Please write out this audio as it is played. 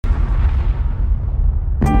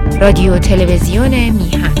رادیو تلویزیون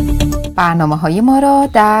میهن. برنامه‌های ما را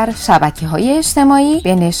در شبکه‌های اجتماعی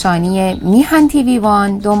به نشانی میهن تیوی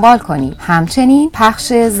وان دنبال کنید. همچنین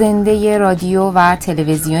پخش زنده رادیو و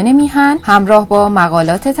تلویزیون میهن همراه با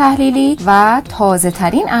مقالات تحلیلی و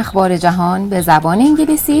تازه‌ترین اخبار جهان به زبان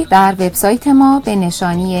انگلیسی در وبسایت ما به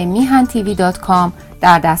نشانی mihantv.com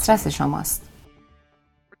در دسترس شماست.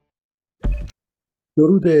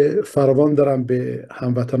 درود فراوان دارم به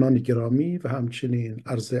هموطنان گرامی و همچنین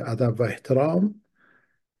عرض ادب و احترام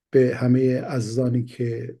به همه عزیزانی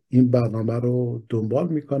که این برنامه رو دنبال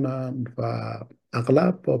میکنن و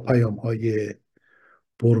اغلب با پیام‌های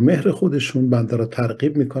پرمهر خودشون بنده را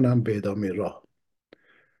ترغیب میکنن به ادامه راه.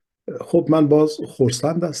 خب من باز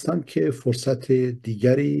خرسند هستم که فرصت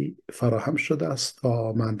دیگری فراهم شده است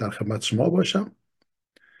تا من در خدمت شما باشم.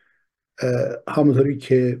 همونطوری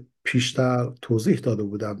که پیشتر توضیح داده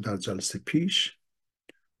بودم در جلسه پیش،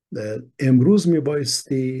 امروز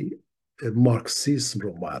میبایستی مارکسیسم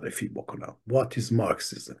رو معرفی بکنم. What is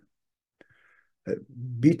Marxism؟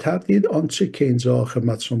 بی تردید آنچه که اینجا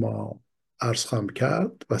خدمت شما عرض خواهم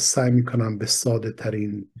کرد و سعی میکنم به ساده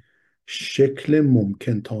ترین شکل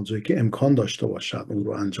ممکن تا اونجایی که امکان داشته باشد اون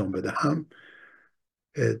رو انجام بدهم،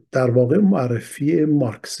 در واقع معرفی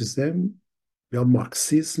مارکسیسم یا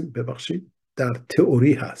مارکسیسم در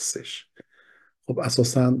تئوری هستش. خب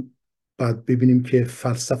اساساً باید ببینیم که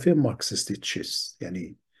فلسفه مارکسیستی چیست،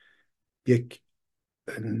 یعنی یک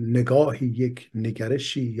نگاهی، یک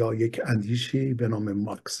نگرشی یا یک اندیشی به نام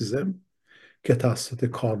مارکسیسم که توسط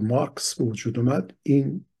کارل مارکس به وجود اومد،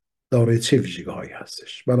 این دارای چه ویژگی‌هایی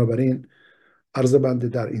هستش. بنابراین عرض بنده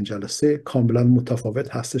در این جلسه کاملا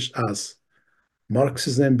متفاوت هستش از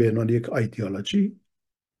مارکسیسم به عنوان یک ایدئولوژی،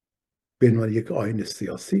 به عنوان یک آیین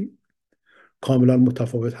سیاسی، کاملا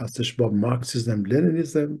متفاوت هستش با مارکسیسم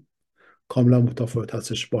لنینیسم، کاملا متفاوت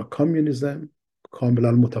هستش با کمونیسم،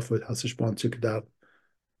 کاملا متفاوت هستش با آنچه که در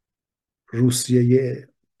روسیه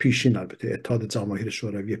پیشین، البته اتحاد جماهیر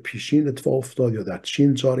شوروی پیشین اتفاق افتاد، یا در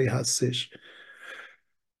چین جاری هستش،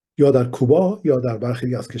 یا در کوبا، یا در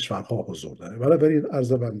برخی از کشورها حضور داره. بنابراین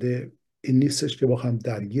عرض بنده این نیستش که با هم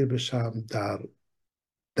درگیر بشم.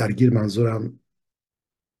 درگیر منظورم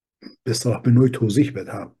به اصطلاح به نوعی توضیح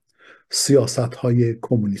بدم سیاست های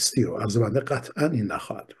کمونیستی رو. عرض بنده قطعا این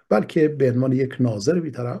نخواهد، بلکه به عنوان یک ناظر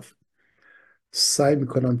بی‌طرف سعی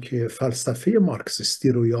میکنم که فلسفه مارکسیستی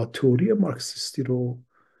رو یا تئوری مارکسیستی رو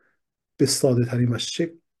به ساده ترین و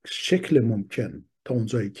شکل ممکن تا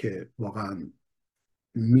اونجایی که واقعا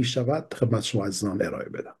میشود خدمت شما عزیزان ارائه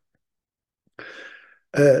بدم.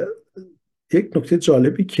 یک نکته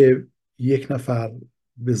جالبی که یک نفر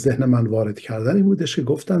به ذهن من وارد کردن این بودش که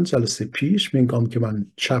گفتن جلسه پیش هنگامی که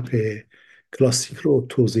من چپ کلاسیک رو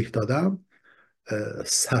توضیح دادم،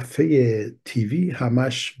 صفحه تیوی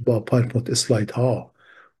همش با پاورپوینت اسلاید ها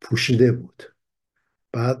پوشیده بود.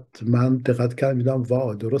 بعد من دقت کردم دیدم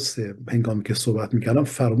وا درسته، هنگامی که صحبت میکردم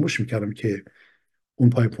فراموش میکردم که اون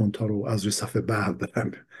پاورپوینت ها رو از روی صفحه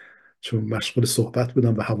بردارم، چون مشغول صحبت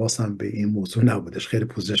بودم و حواسم به این موضوع نبودش. خیلی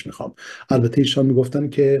پوزش میخوام. البته ایشان میگفتن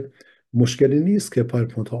که مشکلی نیست که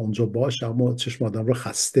پاورپوینت ها اونجا باشه، اما چشم آدم رو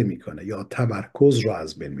خسته میکنه یا تمرکز رو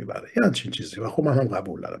از بین میبره، یعنی چین چیزی. و خب من هم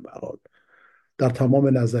قبول دارم. به هر حال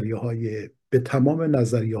به تمام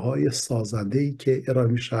نظریه های سازنده‌ای که ارائه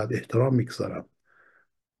میشد احترام میگذارم،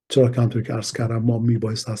 چرا که همونطور که عرض کردم ما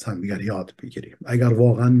میبایست از همدیگر یاد بگیریم اگر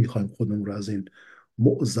واقعا میخوایم خودمون رو از این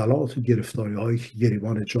معضلات و گرفتاری هایی که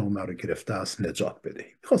گریبان جامعه رو گرفته است نجات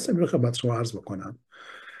بدهیم. میخواستم این رو خدمت شما عرض بکنم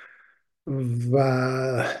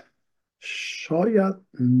و شاید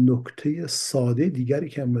نکته ساده دیگری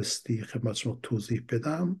که مستی خدمت شما توضیح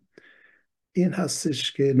بدم این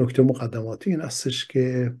هستش که نکته مقدماتی این هستش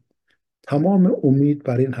که تمام امید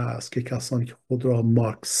بر این هست که کسانی که خود را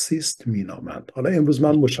مارکسیست مینامند، حالا امروز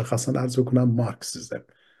من مشخصا عرض کنم مارکسیسم،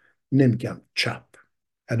 نمیگم چپ،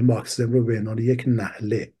 یعنی مارکسیسم رو به عنوان یک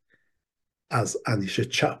نحله از اندیشه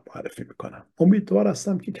چپ معرفی میکنم. امیدوار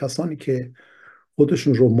هستم که کسانی که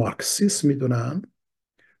خودشون رو مارکسیست میدونن،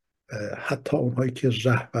 حتی اونهایی که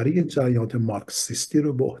رهبری جریانات مارکسیستی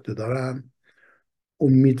رو به عهده دارن،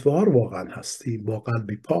 امیدوار واقعا هستیم با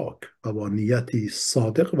قلبی پاک و با نیتی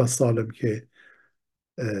صادق و سالم که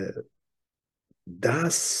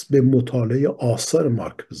دست به مطالعه آثار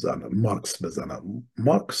مارکس بزنم.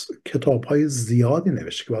 مارکس کتاب‌های زیادی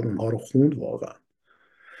نوشته که باید اونها رو خوند واقعا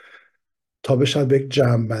تا بشه به یک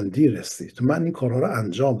جمع‌بندی رسید. من این کارها رو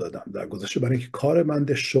انجام دادم در گذشته، برای اینکه کار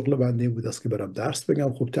بنده، شغل بنده این بود است که برم درس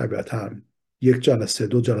بگم. خب طبیعتاً یک جلسه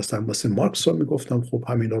دو جلسه هم واسه مارکس رو میگفتم، خب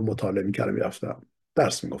همینا رو مطالعه میکردم، میرفتم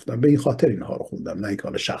درس میگفتم. به این خاطر اینها رو خوندم، نه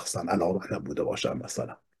اینکه شخصا علاقه نبوده باشم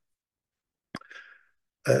مثلا.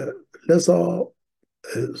 لذا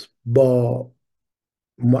با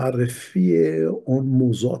معرفی اون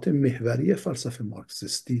موضوعات محوری فلسفه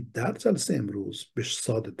مارکسیستی در جلسه امروز به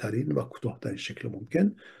ساده ترین و کوتاه‌ترین شکل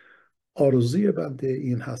ممکن، آرزوی بنده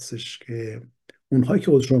این هستش که اونهایی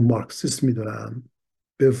که خودشون مارکسیست میدونن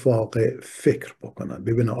به واقع فکر بکنن،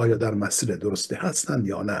 ببینن آیا در مسیر درستی هستن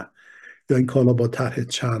یا نه، یا این کالا با طرح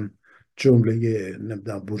چند جمله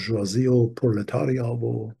نمیدونم بورژوازی و پرولتاریا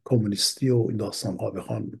و کمونیستی و این داستان ها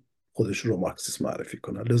بخوان خودش رو مارکسیسم معرفی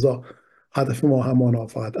کنن. لذا هدف ما همانا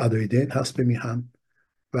فقط ادای دین هست به میهن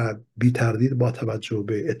و بی تردید با توجه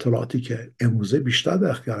به اطلاعاتی که امروزه بیشتر در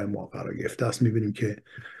اختیار ما قرار گرفته است میبینیم که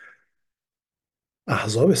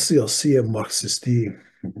احزاب سیاسی مارکسیستی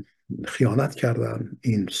خیانت کردن.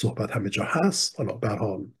 این صحبت همه جا هست. حالا به هر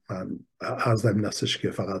حال من عرض این هستش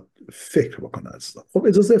که فقط فکر بکنن. خب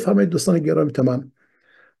اجازه فرمایید دوستان گرامی تا من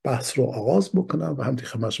بحث رو آغاز بکنم و همونطور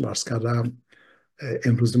خدمتتون عرض کردم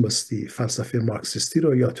امروز باستی فلسفه مارکسیستی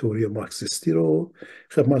رو یا تئوری مارکسیستی رو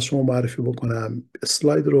خدمت شما معرفی بکنم.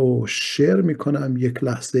 اسلاید رو شیر میکنم یک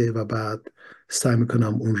لحظه و بعد سعی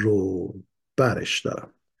میکنم اون رو برش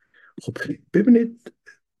دارم. خب ببینید،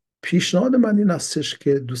 پیشنهاد من این هستش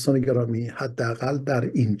که دوستان گرامی حداقل در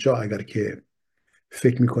اینجا اگر که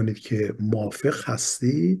فکر میکنید که موافق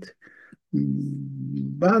هستید،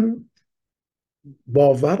 من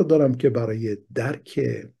باور دارم که برای درک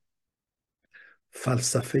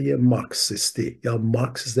فلسفه مارکسیستی یا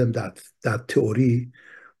مارکسیسم در تئوری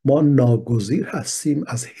ما ناگزیر هستیم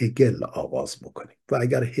از هگل آغاز بکنیم و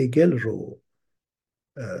اگر هگل رو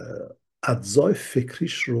اجزای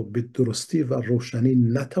فکریش رو به درستی و روشنی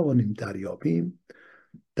نتوانیم دریابیم،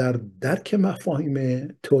 در درک مفاهیم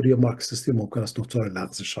تئوری مارکسیستی ممکن است دچار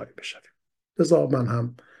لغزش‌هایی بشویم. لذا من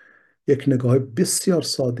هم یک نگاه بسیار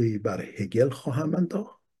ساده‌ای بر هگل خواهم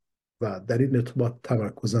انداخت و در این ارتباط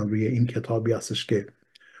تمرکزم روی این کتابی هستش که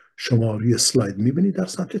شما روی اسلاید میبینید در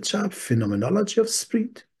سمت چپ، فنومنولوژی آف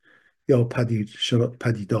اسپریت یا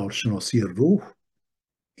پدیدار شناسی روح.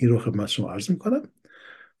 این رو خدمت شما عرض میکنم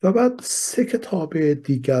و بعد 3 کتاب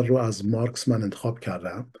دیگر رو از مارکس من انتخاب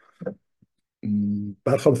کردم،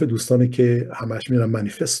 برخلاف دوستانی که همش میرن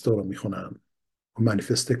منیفستو رو میخونن،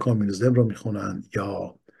 منیفست کامونیسم رو میخونن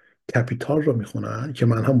یا کپیتال رو میخونن که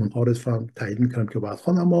من هم اونها رو تایید میکنم که باید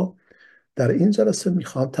خوانم، اما در این جلسه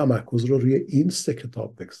میخوام تمرکز رو روی این 3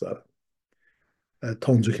 کتاب بگذارم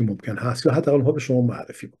تا اونجا که ممکن هست یا حتی اونها به شما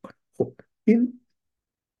معرفی بکنم. خب این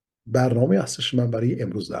برنامه هستش من برای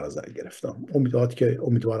امروز در نظر گرفتم.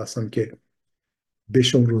 امیدوار هستم که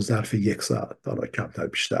بهشون رو ظرف 1 ساعت حالا کمتر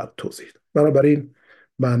بیشتر توضیح دم. بنابراین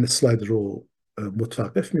من اسلاید رو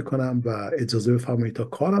متوقف میکنم و اجازه بفرمایید تا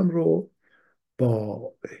کارم رو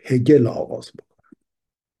با هگل آغاز بکنم.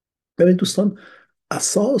 ببینید دوستان،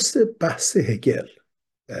 اساس بحث هگل،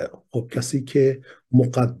 خب کسی که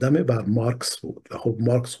مقدمه بر مارکس بود و خب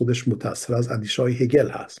مارکس خودش متأثر از اندیشه‌های هگل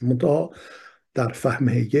هست، منتها در فهم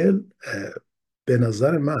هگل به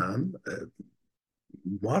نظر من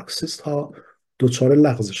مارکسیست ها دچار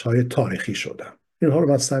لغزش های تاریخی شدن. اینها رو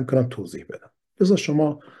من سعی کنم توضیح بدم. لذا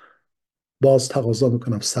شما باز تقاضا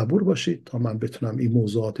میکنم صبور باشید تا من بتونم این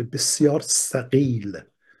موضوعات بسیار ثقیل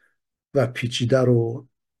و پیچیده رو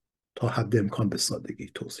تا حد امکان به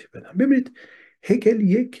سادگی توضیح بدم. ببینید، هگل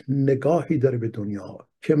یک نگاهی داره به دنیا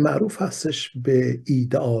که معروف هستش به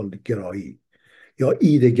ایدئال گرایی یا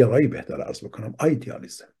ایده گرایی، بهتر عرض بکنم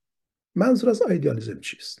ایدئالیسم. منظور از ایدئالیسم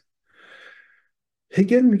چیست؟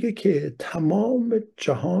 هگل میگه که تمام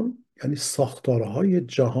جهان، یعنی ساختارهای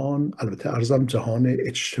جهان، البته ارزم جهان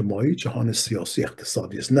اجتماعی، جهان سیاسی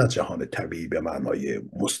اقتصادی است، نه جهان طبیعی به معنای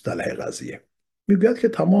مصطلح قضیه. میگوید که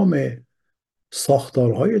تمام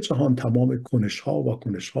ساختارهای جهان، تمام کنش‌ها،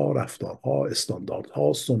 واکنش‌ها، رفتارها،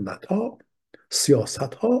 استانداردها، سنت‌ها،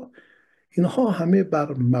 سیاست‌ها، اینها همه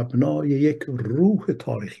بر مبنای یک روح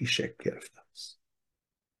تاریخی شکل گرفته است.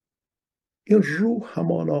 این روح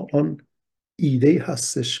همانا آن ایده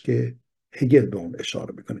هستش که هگل به اون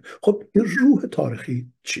اشاره میکنه. خب این روح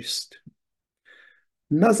تاریخی چیست؟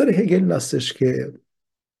 نظر هگل هستش که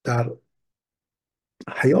در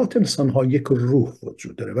حیات انسان ها یک روح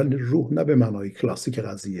وجود داره، ولی روح نه به معنای کلاسیک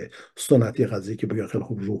قضیه، سنتی قضیه که بگه خیلی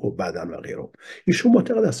خوب روح و بدن و غیره. ایشون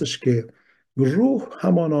معتقد هستش که روح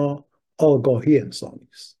همانا آگاهی انسانی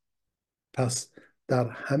است. پس در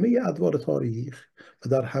همه ادوار تاریخ و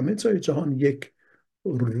در همه جای جهان یک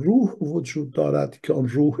روح وجود دارد که آن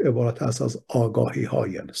روح عبارت است از آگاهی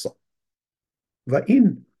های انسان و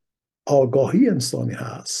این آگاهی انسانی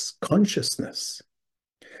هست consciousness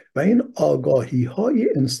و این آگاهی های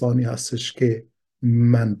انسانی هستش که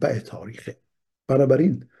منبع تاریخه.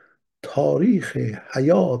 بنابراین تاریخ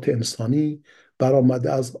حیات انسانی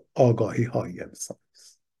برآمده از آگاهی های انسانی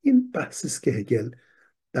است. این بحثی است که هگل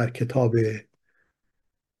در کتاب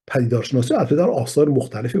پدیدارشناسی، البته در آثار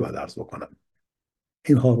مختلفی باید عرض بکنم،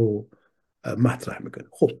 اینها رو مطرح میکنه.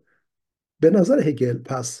 خب به نظر هگل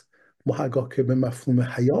پس ما هرگاه که به مفهوم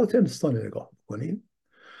حیات انسانی نگاه بکنیم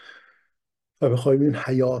و بخوایم این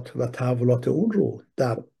حیات و تحولات اون رو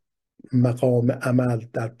در مقام عمل،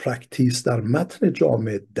 در پرکتیس، در متن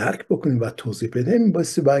جامعه درک بکنیم و توضیح بدیم،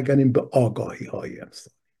 بایستی برگردیم به آگاهی های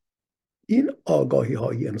انسان. این آگاهی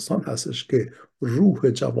های انسان هستش که روح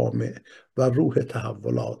جوامع و روح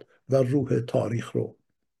تحولات و روح تاریخ رو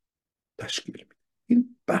تشکیل میده.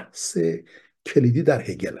 این بحث کلیدی در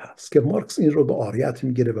هگل هست که مارکس این رو به آریت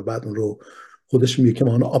میگیره و بعد اون رو خودش میگه که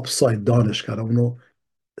من آپساید دانش کردم، اونو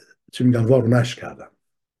چی میگن وارونش کردم.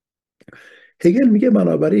 هگل میگه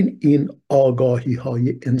بنابراین این آگاهی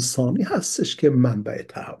های انسانی هستش که منبع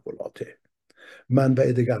تحولاته،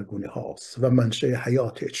 منبع دگرگونی هاست و منشأ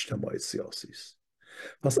حیات اجتماعی سیاسی است.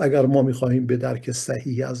 پس اگر ما میخواهیم به درک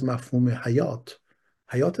صحیح از مفهوم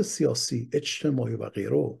حیات سیاسی، اجتماعی و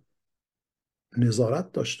غیره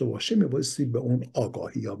نظارت داشته باشیم، میبایستی به اون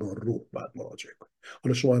آگاهی یا به اون روح باید مراجعه کنیم.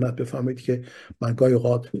 حالا شما باید بفهمید که من گاهی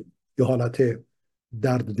اوقات یه حالت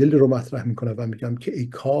درد دل رو مطرح میکنم و میگم که ای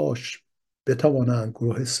کاش بتوانند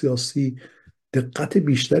گروه سیاسی دقت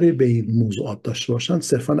بیشتری به این موضوعات داشته باشند،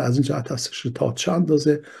 صرفا از این جهت هستش تا چند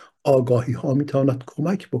اندازه آگاهی ها میتواند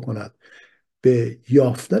کمک بکند به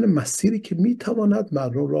یافتن مسیری که میتواند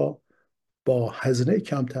مردم را با هزینه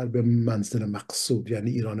کمتر به منزل مقصود،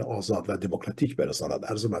 یعنی ایران آزاد و دموکراتیک برساند.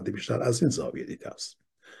 ارزمنده بیشتر از این زاویه دیده است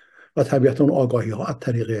و طبیعتا اون آگاهی ها از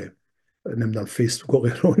طریق نمیدونم فیسبوک و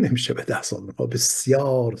غیره نمیشه به دست آورد، ها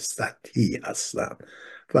بسیار سطحی هستن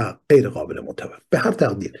و غیر قابل منتبه. به هر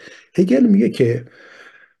تقدیر هگل میگه که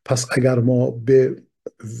پس اگر ما به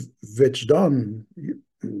وجدان،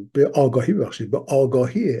 به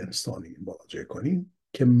آگاهی انسانی مراجعه کنیم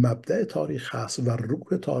که مبدأ تاریخ هست و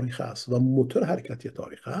روح تاریخ هست و موتور حرکتی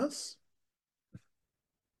تاریخ هست،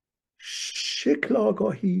 شکل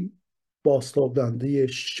آگاهی بازتاب‌دهنده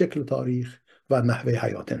شکل تاریخ و نحوه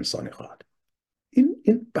حیات انسانی خواهد.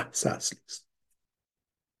 این بحث اصلی است.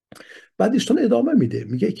 بعد ایشون ادامه میده،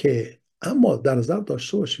 میگه که اما در نظر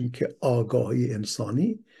داشته باشیم که آگاهی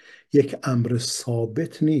انسانی یک امر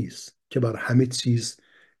ثابت نیست که بر همه چیز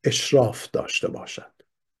اشراف داشته باشد.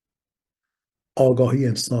 آگاهی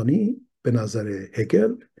انسانی به نظر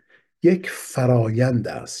هگل یک فرایند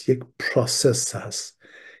است، یک پروسس است،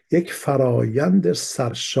 یک فرایند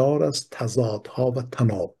سرشار از تضادها و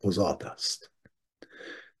تناقضات است.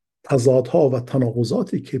 تضادها و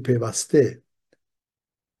تناقضاتی که پیوسته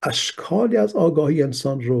اشکالی از آگاهی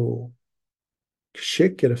انسان رو که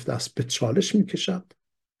شکل گرفته است به چالش میکشد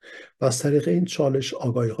و از طریق این چالش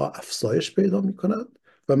آگاهی ها افزایش پیدا میکنند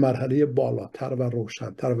و مرحله بالاتر و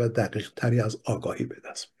روشنتر و دقیق تری از آگاهی به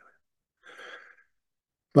دست میآید.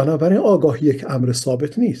 بنابراین آگاهی یک امر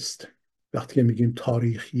ثابت نیست. وقتی که میگیم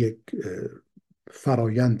تاریخ یک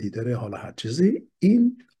فرایندی داره، حالا هر چیزی،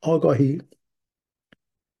 این آگاهی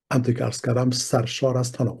همونطور که عرض کردم سرشار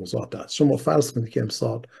از تناقضات است. شما فرض کنید که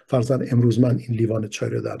فرضاً امروز من این لیوان چای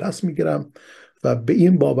رو در دست میگیرم و به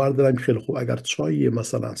این باور دارم که خیلی خوب اگر چای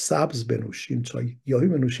مثلا سبز بنوشیم، چای گیاهی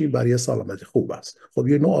بنوشیم، برای سلامتی خوب است. خب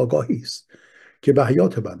یه نوع آگاهی است که به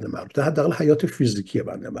حیات بنده مربوطه، حداقل حیات فیزیکی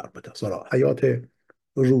بنده مربوطه است. حیات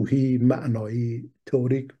روحی، معنایی،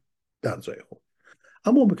 تئوریک در جای خود.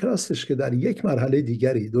 اما ممکن استش که در یک مرحله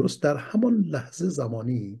دیگری، درست در همان لحظه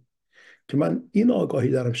زمانی که من این آگاهی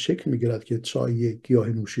دارم شکل میگیرد که چای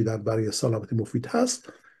گیاهی نوشیدن برای سلامتی مفید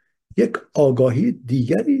هست، یک آگاهی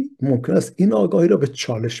دیگری ممکن است این آگاهی را به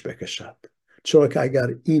چالش بکشد. چرا که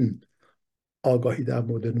اگر این آگاهی در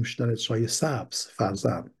مورد نوشیدن چای سبز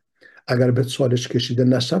فرضاً اگر به چالش کشیده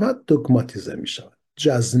نشود، دوگماتیزه می شود،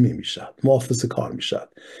 جزمی می شود، محافظه کار می شود،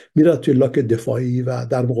 میره توی لاک دفاعی و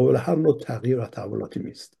در مقابل هر نوع تغییر و تحولاتی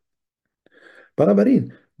میست.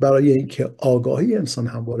 بنابراین برای اینکه آگاهی انسان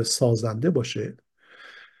همواره سازنده باشه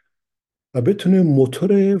و بتونه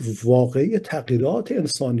موتور واقعی تغییرات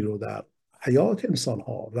انسانی رو در حیات انسان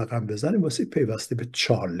ها رقم بزنه، واسه پیوسته به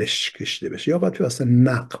چالش کشیده بشه یا باید پیوسته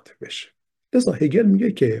نقد بشه. لذا هگل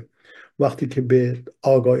میگه که وقتی که به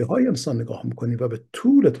آگاهی های انسان نگاه میکنیم و به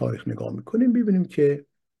طول تاریخ نگاه میکنیم، میبینیم که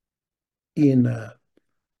این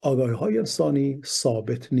آگاهی های انسانی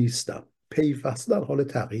ثابت نیستند، پیوسته در حال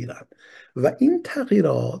تغییرند و این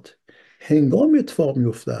تغییرات هنگام اتفاق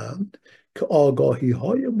میفتند که آگاهی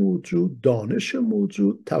های موجود، دانش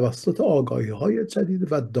موجود توسط آگاهی های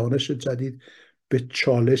جدید و دانش جدید به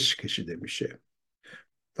چالش کشیده میشه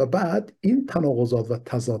و بعد این تناقضات و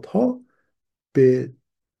تضادها به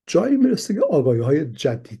جایی میرسه که آگاهی های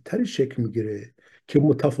جدیدتری شکل میگیره که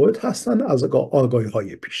متفاوت هستن از آگاهی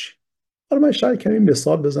های پیشین. حالا من شاید کمی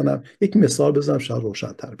مثال بزنم، یک مثال بزنم شاید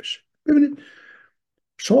روشن‌تر بشه. ببینید،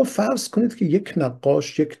 شما فرض کنید که یک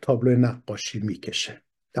نقاش یک تابلو نقاشی میکشه.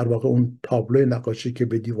 در واقع اون تابلو نقاشی که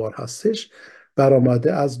به دیوار هستش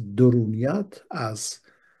برآمده از درونیت، از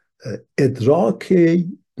ادراک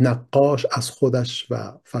نقاش از خودش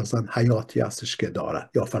و فرضاً حیاتی هستش که داره،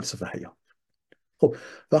 یا فلسفه حیات. خب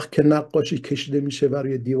وقتی که نقاشی کشیده میشه و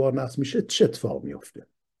روی دیوار نصب میشه، چه اتفاق میفته؟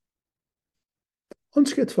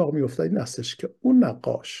 آنچه که اتفاق میفته این هستش که اون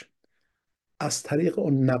نقاش از طریق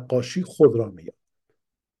اون نقاشی خود را میاد.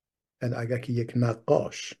 یعنی اگر که یک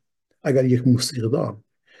نقاش، اگر یک موسیقیدان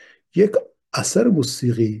یک اثر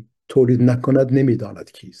موسیقی تولید نکند،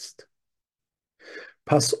 نمیداند کیست.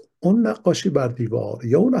 پس اون نقاشی بر دیوار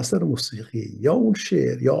یا اون اثر موسیقی یا اون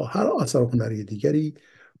شعر یا هر اثر هنری دیگری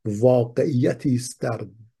واقعیتی است در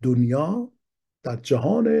دنیا، در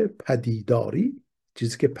جهان پدیداری،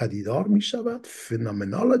 چیزی که پدیدار می شود،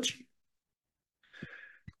 فنومنولوژی.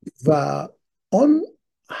 و آن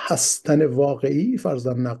هستن واقعی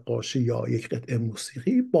فرضاً نقاشی یا یک قطعه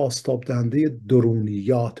موسیقی بازتاب دهنده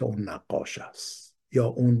درونیات اون نقاش است یا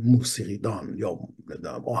اون موسیقیدان یا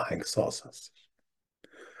آهنگساز است.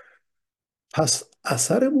 پس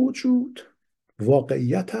اثر موجود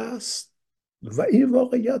واقعیت است و این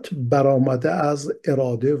واقعیت برآمده از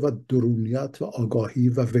اراده و درونیت و آگاهی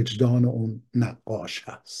و وجدان اون نقاش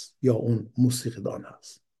هست یا اون موسیقیدان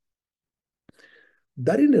هست.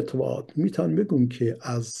 در این ارتباط میتونم بگم که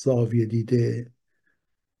از زاویه دیده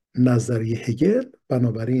نظریه هگل،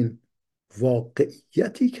 بنابراین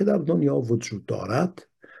واقعیتی که در دنیا وجود دارد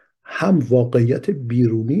هم واقعیت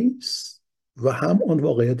بیرونی است و هم آن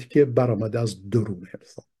واقعیتی که برآمده از درون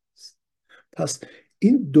انسان است. پس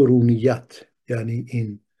این درونیت، یعنی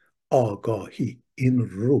این آگاهی، این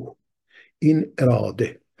روح، این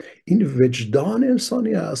اراده، این وجدان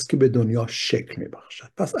انسانی است که به دنیا شکل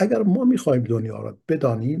میبخشد. پس اگر ما میخواهیم دنیا را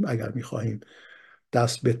بدانیم، اگر میخواهیم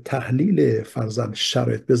دست به تحلیل فرضاً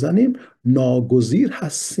شرایط بزنیم، ناگزیر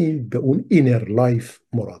هستیم به اون اینر لایف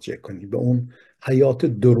مراجعه کنیم، به اون حیات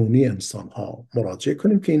درونی انسان ها مراجعه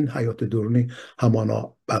کنیم که این حیات درونی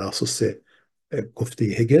همانا بر اساس گفته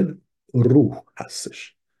هگل روح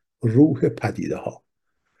هستش، روح پدیده ها.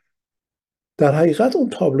 در حقیقت اون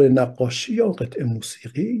تابلو نقاشی یا قطعه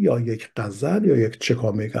موسیقی یا یک غزل یا یک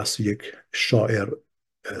چکامه که از یک شاعر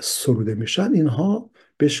سروده میشن، اینها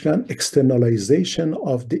بشکن externalization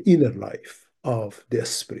of the inner life of the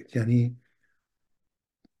spirit، یعنی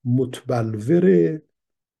متبلور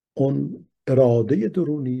اون اراده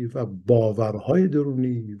درونی و باورهای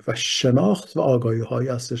درونی و شناخت و آگاهی هایی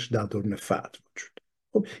هستش در درون فرد وجود.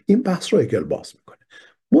 خب این بحث رو هگل باز میکنه.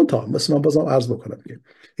 منتها مثل من بازم عرض بکنم که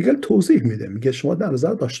هگل توضیح میده، میگه شما در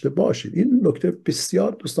نظر داشته باشید، این نکته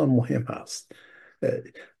بسیار دوستان مهم هست،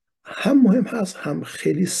 هم مهم هست هم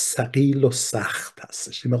خیلی ثقیل و سخت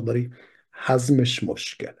هستش، این مقداری هضمش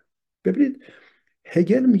مشکل. ببینید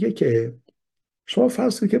هگل میگه که شما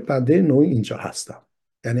فرض کنید که بنده نوعی اینجا هستم،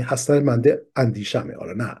 یعنی هستن بنده اندیشمه،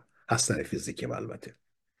 آره نه هستن فیزیکیم البته،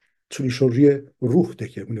 چون ایشون روی روح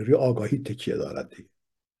تکیه، روی آگاهی تکیه دارد دیگه.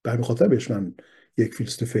 به همین خاطر بهش من یک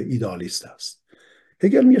فیلسوف ایدئالیست هست.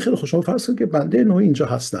 هگل میگه خیلی خوب، شما فرض کنید که بنده نوعی اینجا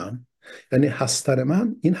هستم، یعنی هستن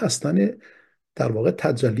من، این هستن در واقع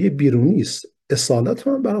تجلی بیرونی است. اصالت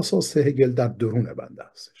من بر اساس هگل در درون بنده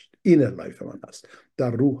هستش، اینر لایف من هست،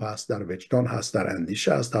 در روح هست، در وجدان هست، در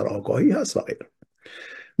اندیشه هست، در آگاهی هست و غیره.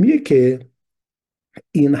 میگه که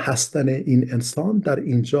این هستن این انسان در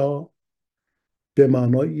اینجا به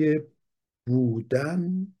معنای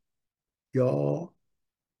بودن یا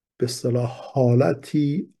به اصطلاح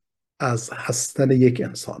حالتی از هستن یک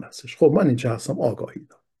انسان هستش. خب من اینجا هستم، آگاهی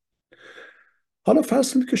دارم. حالا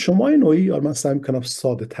فرض کنید که شما نوعی، یا من سعی میکنم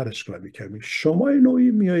ساده ترش کنم میکنم، شما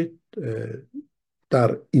نوعی میایید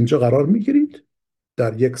در اینجا قرار میگیرید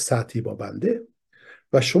در یک سطحی با بنده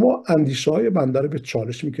و شما اندیشه های بنده رو به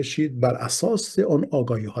چالش میکشید بر اساس اون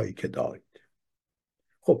آگاهی هایی که دارید.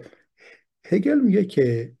 خب هگل میگه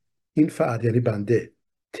که این فرد، یعنی بنده،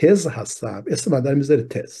 تز هستم، اسم بنده رو میذاره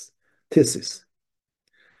تزیس،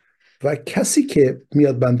 و کسی که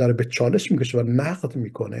میاد بنده رو به چالش میکشه و نقد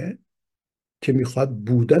میکنه که میخواد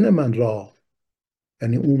بودن من را،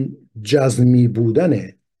 یعنی اون جزمی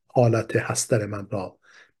بودن حالت هستن من را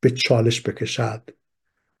به چالش بکشد،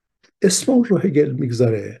 اسم اون رو هگل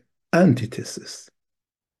میگذاره انتیتزیس،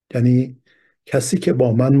 یعنی کسی که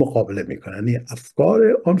با من مقابله میکنه، یعنی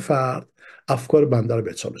افکار آن فرد افکار بنده رو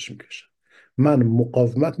به چالش میکشه. من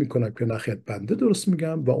مقاومت میکنم که نخیر بنده درست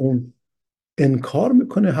میگم و اون انکار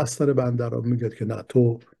میکنه هستن بنده رو، میگه که نه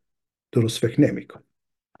تو درست فکر نمیکنی.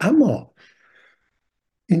 اما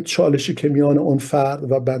این چالشی که میان اون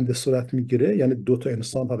فرد و بنده صورت میگیره، یعنی دو تا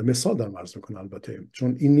انسان، حالا مثال دارم عرض میکنم البته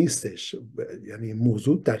چون این نیستش، یعنی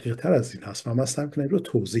موضوع دقیق تر از این هست و من سعی میکنم این رو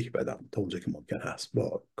توضیح بدم تا اونجا که ممکن هست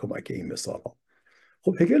با کمک این مثال ها.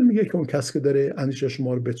 خب هگل میگه که اون کسی که داره اندیشه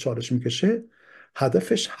شما رو به چالش میکشه،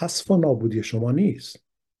 هدفش حذف و نابودی شما نیست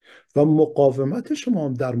و مقاومت شما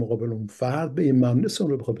هم در مقابل اون فرد به این معنی نیست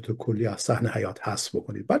اون رو بخواد به طور کلی از صحنه حیات حذف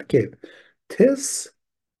بکنید، بلکه تز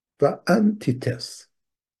و آنتی تز،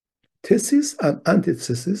 تزیس و آنتی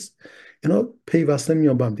تزیس، اینا پیوسته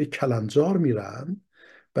میان با هم دیگه کلنجار میرن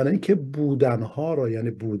برای اینکه بودنها را،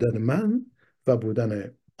 یعنی بودن من و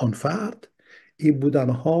بودن آن فرد، این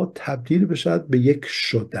بودنها تبدیل بشد به یک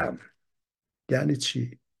شدن. یعنی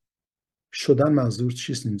چی؟ شدن منظور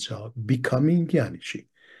چیست اینجا؟ بیکامینگ یعنی چی؟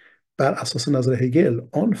 بر اساس نظر هگل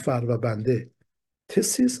آن فرد و بنده،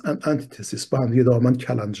 تزیس و آنتی تزیس، با هم دیگه دائما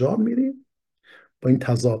کلنجار میریم با این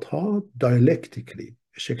تضادها دایلکتیکلی،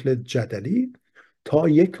 به شکل جدلی، تا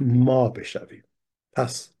یک ما بشویم.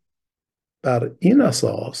 پس بر این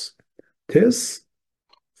اساس تز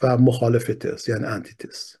و مخالف تز یعنی آنتی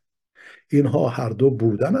تز، اینها هر دو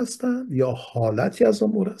بودن هستند یا حالتی از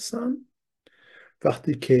امور هستند.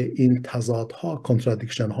 وقتی که این تضادها،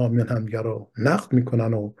 کانترادیکشن ها، میان همدیگه رو نقد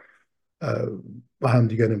میکنن و با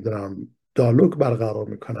همدیگه نمیدونم دیالوگ برقرار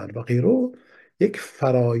میکنن و غیره، یک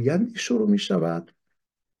فرایندی شروع میشود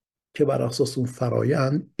که بر اساس اون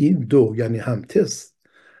فرایند این دو، یعنی هم تز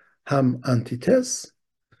هم آنتی تز،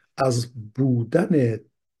 از بودن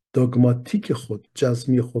دogماتیک خود،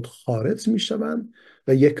 جزمی خود خارج میشوند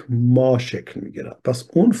و یک ما شکل میگیرد. پس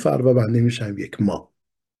اون فرد و بنده میشن یک ما.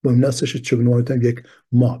 مهم نیستش چگونه هم یک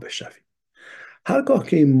ما بشویم. هرگاه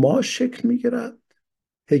که این ما شکل میگیرد،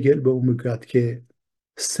 هگل به اون میگوید که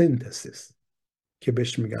سینتزیس، که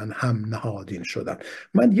بهش میگن هم نهادین شدن.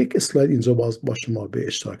 من یک اسلاید اینجا باز با شما به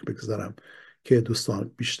اشتراک بگذارم که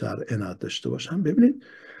دوستان بیشتر عنایت داشته باشن. ببینید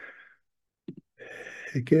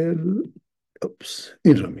هگل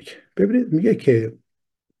این رو میگه، ببینید میگه که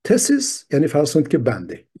تسیس یعنی فرض کنید که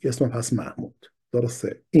بنده، اسمم هست محمود،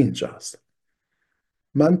 درسته؟ اینجا هست،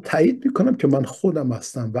 من تایید میکنم که من خودم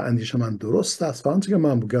هستم و اندیشه من درست است و آنچه که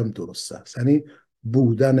من بگم درست است، یعنی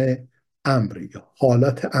بودن امری یا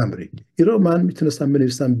حالت امری. این رو من میتونستم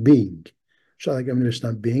بنویسم بینگ، شاید اگر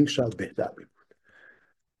بنویسم بینگ شاید بهتر بود.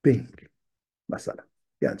 بینگ مثلا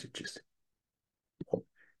یعنی چیزی. خب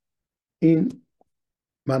این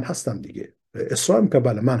من هستم دیگه، اصرار میکنم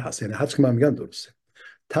بله من هست، یعنی هرچی که من میگم درسته.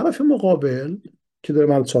 طرف مقابل که داره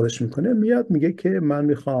من چالش میکنه میاد میگه که من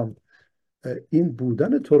میخوام این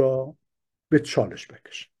بودن تو را به چالش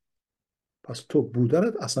بکشم، پس تو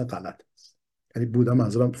بودنت اصلا غلط است. یعنی بودن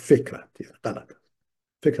منظورم فکرت، یعنی غلط است،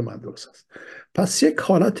 فکر من درست است. پس یک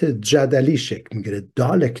حالت جدلی شکل میگیره،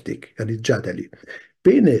 دایالکتیک یعنی جدلی،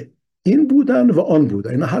 بین این بودن و آن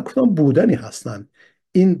بودن. اینا هر کدام بودنی هستن.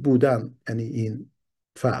 این بودن یعنی این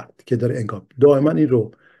فرد که داره انگار دائما این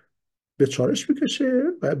رو به چالش میکشه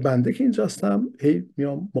و بنده که اینجا هستم هی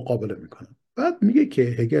میام مقابله میکنم. بعد میگه که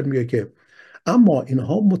هگل میگه که اما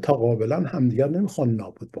اینها متقابلا همدیگر نمیخوان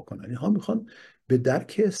نابود بکنن، اینها میخوان به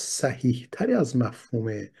درک صحیح تری از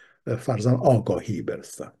مفهوم فرضاً آگاهی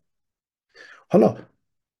برسن. حالا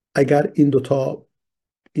اگر این دوتا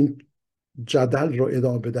این جدل رو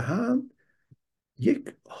ادامه بدهم،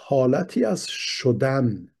 یک حالتی از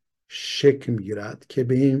شدن شکل میگیرد که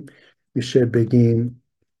به این میشه بگیم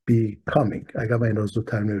becoming. اگر من این رو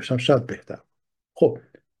زودتر می‌نوشتم شاید بهتر. خب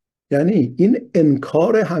یعنی این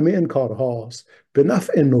انکار همه انکار هاست به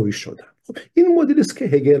نفع نوعی شدن. خب این مدلی است که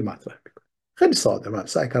هگل مطرح میکنه. خیلی ساده، من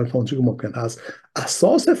سعی کردم تا اونجایی که ممکن هست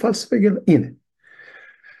اساس فلسفه هگل اینه.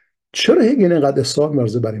 چرا هگل اینقدر اصرار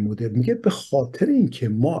می‌ورزه بر این مدل؟ میگه به خاطر اینکه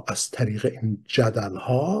ما از طریق این جدل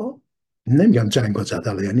ها، نمیگم جنگ و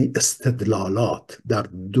جدل، یعنی استدلالات در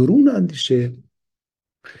درون اندیشه،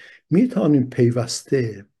 میتونیم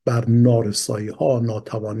پیوسته بر نارسایی ها،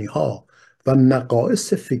 ناتوانی ها و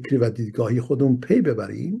نقائص فکری و دیدگاهی خودمون پی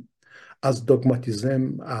ببریم، از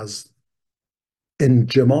دوگماتیسم، از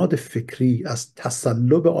انجماد فکری، از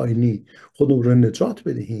تسلب آینی خودمون رو نجات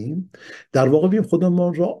بدهیم، در واقع بیم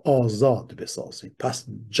خودمون را آزاد بسازیم. پس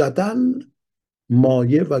جدل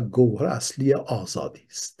مایه و گوهر اصلی آزادی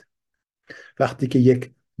است. وقتی که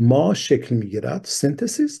یک ما شکل میگیرد،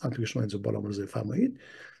 سینتزیس، همونطور که شما اینجا بالا ملاحظه فرمایید،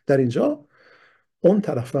 در اینجا اون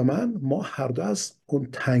طرف و ما هر دو از اون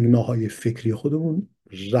تنگناهای فکری خودمون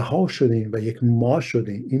رها شدیم و یک ما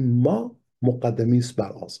شدیم. این ما مقدمی است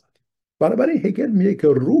بر آزادی. بنابراین هگل میگه که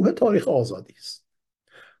روح تاریخ آزادی است.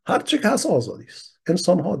 هر چه که هست آزادی است.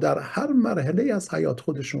 انسان ها در هر مرحله از حیات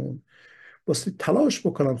خودشون باستی تلاش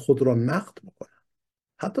بکنن خود را نقد بکنن،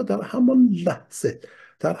 حتی در همان لحظه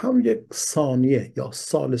در هم یک ثانیه یا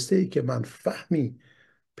ثالثه‌ای که من فهمی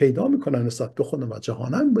پیدا میکنم نسبت به خودم و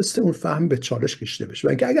جهانم، مثل اون فهم به چالش کشیده بشه. و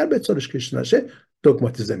اینکه اگر به چالش کشیده نشه،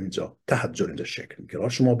 دوگماتیسم اینجا، تحجر اینجا شکل میگیره.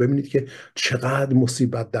 شما ببینید که چقدر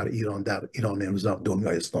مصیبت در ایران امروز،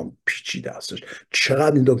 دنیای اسلام پیچیده هستش،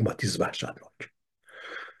 چقدر این دوگماتیسم وحشتناک.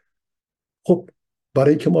 خب برای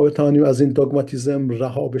اینکه ما بتوانیم از این دوگماتیسم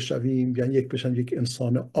رها بشویم، یعنی یک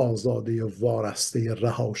انسان آزاده وارسته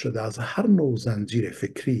رها شده از هر نوع زنجیر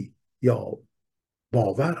فکری یا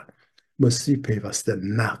باور، مستی پیوسته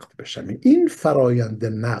نقد بشم. این فرایند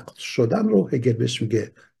نقد شدن رو هگل بهش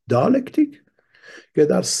میگه دیالکتیک، که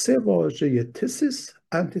در 3 واژه تزیس،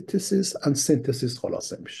 آنتیتزیس و سینتزیس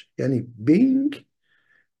خلاصه میشه. یعنی being،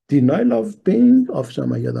 denial of being،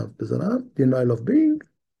 آفشم یادم بزنم، denial of being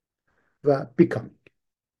و becoming.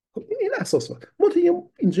 خب این اساس بود.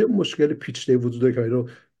 اینجا مشکل پیچیده وجود داره که رو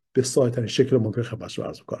به ساده‌ترین شکل ممکن خدمتتون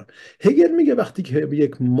عرض کنم. هگل میگه وقتی که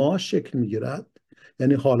یک ما شکل میگیرد،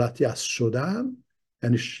 یعنی حالتی از شدن،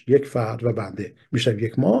 یعنی یک فرد و بنده میشن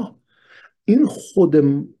یک ما، این خود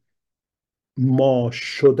ما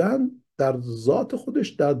شدن در ذات خودش،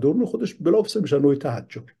 در درون خودش بلافاصله میشه نوعی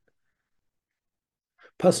تحجر.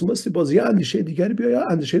 پس مستی بازی اندیشه دیگری بیاد، یا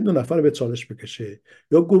اندیشه 2 نفر به چالش بکشه،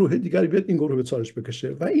 یا گروه دیگری بیاد این گروه به چالش بکشه،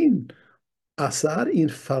 و این اثر، این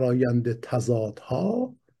فرایند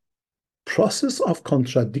تضادها، process of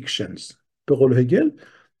contradictions، به قول هگل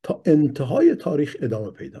تا انتهای تاریخ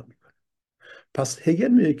ادامه پیدا میکنه. پس هگل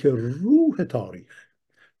میگه که روح تاریخ،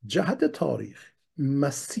 جهت تاریخ،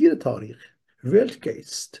 مسیر تاریخ،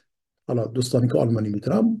 ولتگیست، حالا دوستانی که آلمانی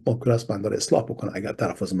میدونم ممکن است من داره اصلاح بکنه اگر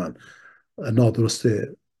تلفظ من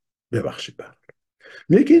نادرسته، ببخشید.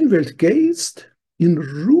 میگه که این ولتگیست، این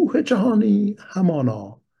روح جهانی،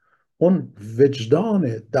 همانا اون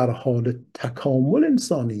وجدان در حال تکامل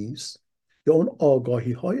انسانی است، یا اون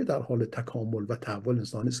آگاهی های در حال تکامل و تحول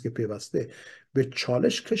انسانی است که پیوسته به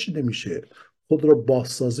چالش کشیده میشه، خود رو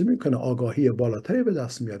بازسازی میکنه، آگاهی بالاتری به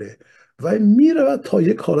دست میاره و میره تا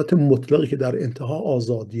یک حالت مطلقی که در انتها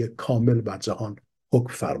آزادی کامل بر جهان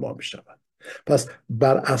حکم فرما میشود. پس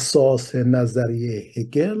بر اساس نظریه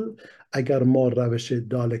هگل، اگر ما روش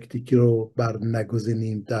دیالکتیکی رو بر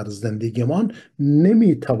نگزینیم در زندگیمان،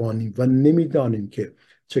 نمیتوانیم و نمیدانیم که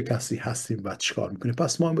چه کسی هستیم و چیکار میکنیم.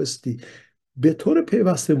 پس ما بایستی به طور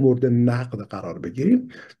پیوسته مورد نقد قرار بگیریم،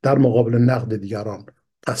 در مقابل نقد دیگران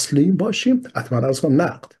تسلیم باشیم. حتما عرض کنم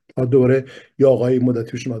نقد دوره یا آقای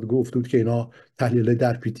مدتی پیش اومد گفت بود که اینا تحلیل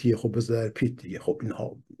در پیتیه، خب بذار در پیت دیگه. خب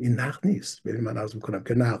این نقد نیست. ببین من عرض میکنم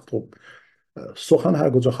که نقد، خب سخن هر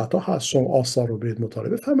کجا خطا هست، شما آثار رو برید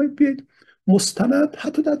مطالعه فرمایید، بیاید مستند،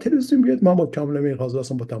 حتی در تلویزیون بیاید، من با کامل حاضر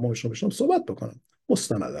هستم با تمام شما بشم صحبت بکنم،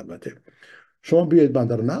 مستند البته. شما بیاید من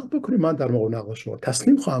در نقد بکنید، من در مقابل نقد شما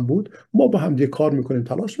تسلیم خواهم بود. ما با هم دیگه کار میکنیم،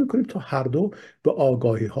 تلاش میکنیم تا هر دو به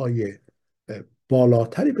آگاهی های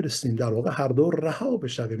بالاتری برسیم، در واقع هر دو رها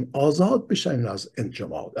بشویم، آزاد بشویم از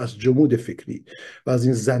انجماد، از جمود فکری و از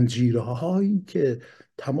این زنجیرهایی که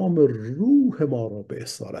تمام روح ما را به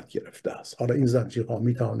اسارت گرفته است. حالا این زنجیرها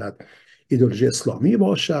میتواند ایدئولوژی اسلامی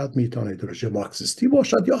باشد، میتواند ایدئولوژی مارکسیستی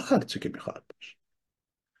باشد، یا هر چه که میخواد باشه.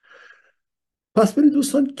 پس ببینید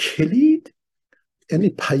دوستان، کلید،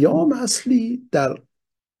 یعنی پیام اصلی در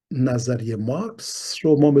نظریه مارکس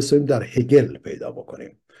رو ما بسیم در هگل پیدا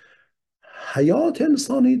بکنیم. حیات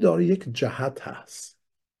انسانی داره یک جهت هست،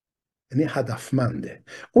 یعنی هدفمنده.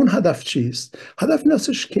 اون هدف چیست؟ هدف این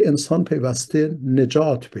استش که انسان پیوسته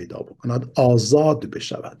نجات پیدا بکند، آزاد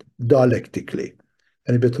بشود، دیالکتیکلی،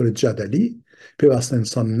 یعنی به طور جدلی پیوسته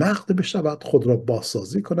انسان نقد بشود، خود را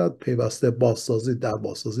بازسازی کند، پیوسته بازسازی در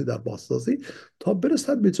بازسازی در بازسازی، تا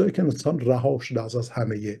برسد به جایی که انسان رها شده از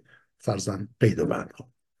همه فرزن قید و بندها.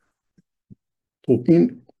 خب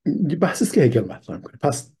این بحثی است که هگل مطرح می‌کنه.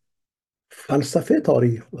 پس فلسفه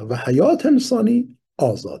تاریخ و حیات انسانی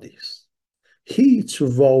آزادی است. هیچ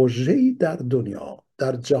واژه‌ای در دنیا،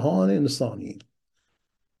 در جهان انسانی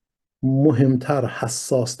مهمتر،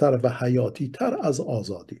 حساستر و حیاتی‌تر از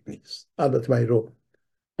آزادی نیست. البته من این رو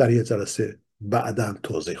در یه جلسه بعداً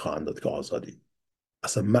توضیح خواهم داد که آزادی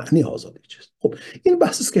اصلا معنی آزادی چیست. خب این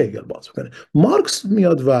بحثی است که هگل باز می‌کنه. مارکس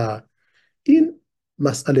میاد و این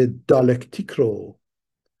مسئله دیالکتیک رو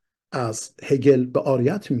از هگل به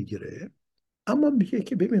عاریت میگیره، اما میگه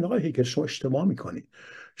که ببین آقای هگل، شما اشتباه میکنی.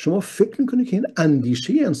 شما فکر میکنی که این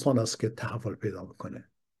اندیشه انسان است که تحول پیدا میکنه.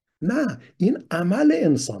 نه، این عمل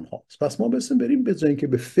انسان هاست. پس ما بریم به جای اینکه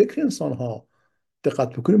به فکر انسان ها دقت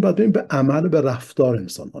بکنیم، باید بریم به عمل، به رفتار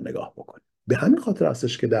انسان ها نگاه بکنیم. به همین خاطر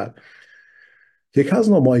هستش که در یک از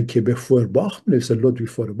نامه‌ای که به فورباخ نوشته، لودویگ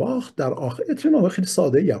فورباخ، در آخر نامه خیلی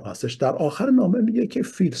ساده ای هم هستش، در آخر نامه میگه که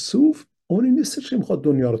فیلسوف اون این نیستش که میخواد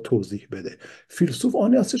دنیا رو توضیح بده. فیلسوف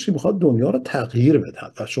آنی هستش که میخواد دنیا رو تغییر بده.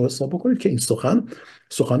 و شما حساب بکنید که این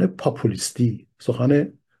سخن پاپولیستی،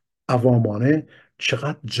 سخن عوامانه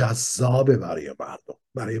چقدر جذابه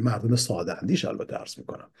برای مردم ساده اندیش. البته عرض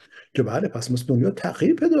میکنم که بله، پس مثل دنیا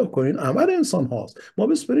تغییر پیدا کنین، عمل انسان هاست، ما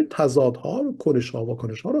بس بریم تضادها و کنش ها و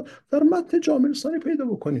کنش ها رو در متن جامعه انسانی پیدا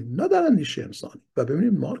بکنیم، نه در اندیشه انسانی. و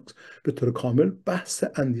ببینید مارکس به طور کامل بحث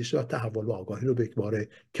اندیشه و تحول و آگاهی رو به یک بار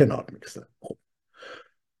کنار میگذاره. خب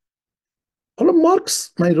حالا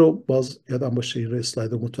مارکس، من رو باز یادم باشه این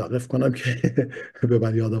اسلاید رو متوقف کنم که به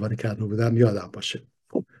من یادآوری کرده بودن یادم باشه.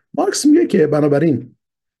 خب مارکس میگه که بنابراین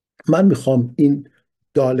من میخوام این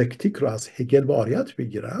دیالکتیک رو از هگل و آریت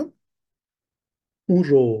بگیرم، اون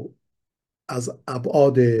رو از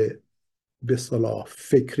ابعاد به اصطلاح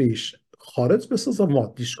فکریش خارج بسازم،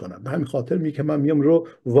 مادیش کنم. به همین خاطر میگه که من میام رو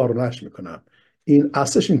وارونش میکنم. این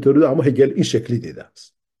اصلش اینطوری، اما هگل این شکلی دیده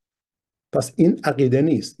است. پس این عقیده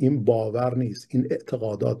نیست، این باور نیست، این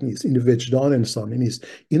اعتقادات نیست، این وجدان انسانی نیست،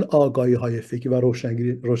 این آگاهی های فکری و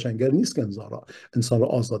روشنگر نیست که انسان رو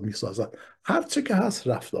آزاد میسازد. هر چه که هست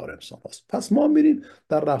رفتار انسان هست. پس ما میریم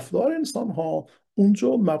در رفتار انسان ها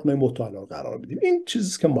اونجا مبنای مطالعه قرار میدیم. این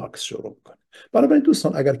چیزی که مارکس شروع میکنه. بنابراین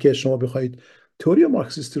دوستان، اگر که شما بخواید تئوری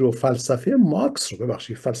مارکسیستی رو، فلسفه مارکس رو،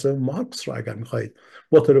 فلسفه مارکس رو اگر میخواید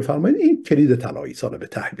مطالعه فرمایید، این کلید طلایی سال به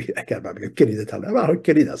تعبیر، اگر من بگم کلید طلایی، برای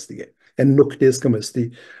کلید هست دیگه. این نکته است که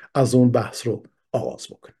مستی از اون بحث رو آغاز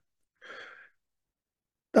بکنیم.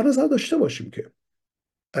 در نظر داشته باشیم که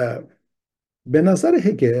به نظر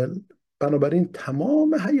هگل بنابراین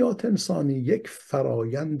تمام حیات انسانی یک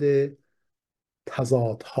فرایند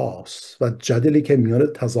تضادهاست و جدلی که میان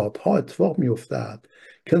تضادها اتفاق میافتد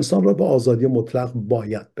که انسان را به آزادی مطلق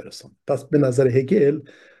باید برساند. پس به نظر هگل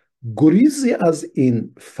گریزی از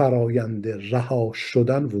این فرایند رها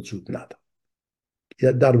شدن وجود ندارد.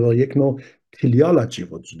 یا در واقع یک نوع تیلیالوجی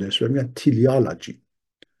وجودش، و میگن تیلیالوجی،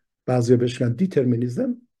 بعضی بهش میگن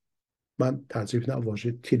دیترمینیسم، من ترجیح میدم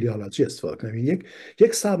واژه تیلیالوجی استفاده کنم.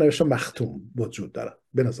 یک سرنوشت مختوم وجود داره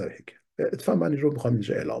به نظر هگل. اتفاقا من این رو میخوام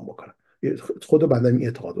اینجا اعلام بکنم، خود بنده این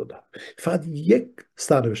اعتقاد رو دارم. فقط یک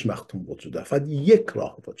سرنوشت مختوم وجود داره، فقط یک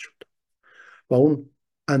راه وجود داره، و اون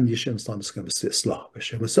اندیشه انسان است که مثل اصلاح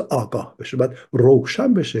بشه، مثل آگاه بشه، بعد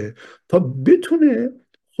روشن بشه تا بتونه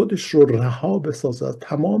خودش رو رها بسازه از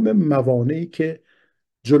تمام موانعی که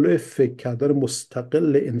جلوی فکر کردن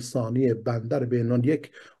مستقل انسانی بنده به عنوان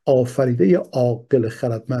یک آفریده عاقل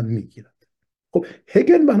خردمند میگیرد. خب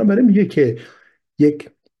هگل بنابراین میگه که یک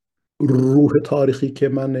روح تاریخی که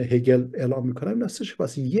من هگل اعلام میکنم نستش،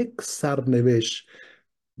 پس یک سرنوشت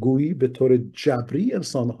گویی به طور جبری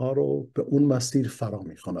انسانها رو به اون مسیر فرا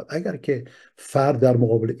میخواند. اگر که فرد در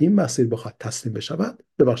مقابل این مسیر بخواد تسلیم بشود،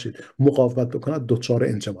 مقاومت بکند، دچار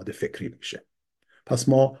انجماد فکری میشه. پس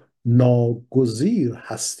ما ناگزیر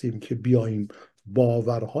هستیم که بیاییم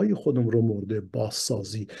باورهای خودم رو مورد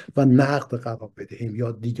بازسازی و نقد قرار بدهیم،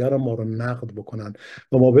 یا دیگر ما رو نقد بکنن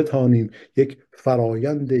و ما بتوانیم یک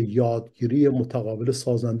فرایند یادگیری متقابل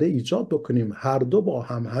سازنده ایجاد بکنیم. هر دو با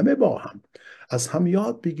هم، همه با هم از هم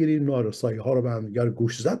یاد بگیریم، نارسایی ها رو به هم دیگر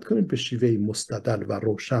گوشزد کنیم به شیوه مستدل و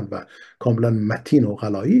روشن و کاملا متین و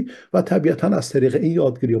غلایی، و طبیعتا از طریق این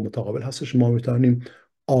یادگیری متقابل هستش ما میتونیم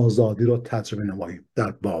آزادی رو تجربه نماییم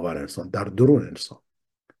در باور انسان، در درون انسان،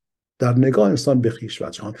 در نگاه انسان به خویش و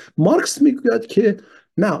جهان. مارکس میگوید که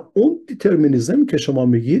نه، اون دیترمینیسم که شما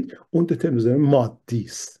میگید اون دیترمینیسم مادی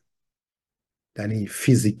است، یعنی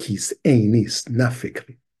فیزیکی است، عینی است، نه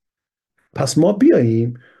فکری. پس ما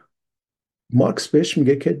بیاییم، مارکس بهش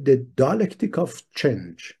میگه که the dialectic of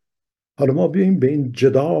change. حالا ما بیاییم به این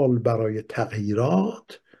جدال برای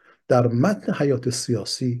تغییرات در متن حیات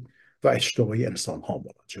سیاسی و اجتماعی انسان ها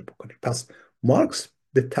مراجعه بکنیم. پس مارکس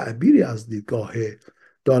به تعبیری از دیدگاه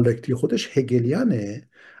دیالکتیک خودش هگلیانه،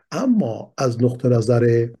 اما از نقطه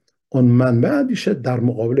نظر اون منبع اندیشه در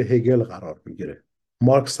مقابل هگل قرار میگیره.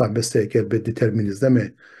 مارکس هم مثل هگل به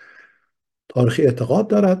دیترمینیسم تاریخی اعتقاد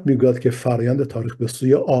دارد، میگوید که فرایند تاریخ به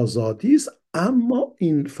سوی آزادی است، اما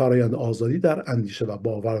این فرایند آزادی در اندیشه و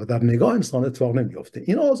باور و در نگاه انسان اتفاق نمیفته.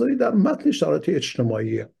 این آزادی در متن شرایط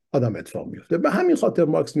اجتماعی آدم اتفاق میفته. به همین خاطر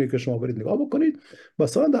مارکس میگه که شما برید نگاه بکنید،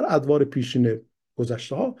 مثلا در ادوار پیشین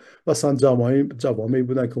گذشته ها مثلا جوامعی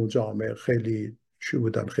بودن که اون جامعه خیلی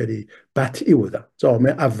بودن، خیلی بطعی بودن،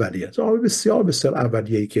 جامعه اولیه، جامعه بسیار بسیار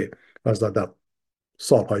اولیه‌ای که مثلا در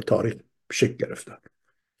سالهای تاریخ شکل گرفتن.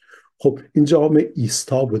 خب این جامعه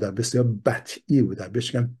ایستا بودن، بسیار بطعی بودن،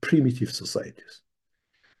 بهش میگن primitive societies،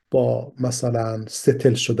 با مثلا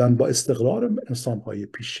ستل شدن با استقرار انسان‌های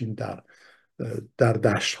پیشین در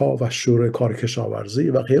دشت‌ها و شور کار کشاورزی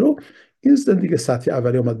و غیره. این زندگی سطحی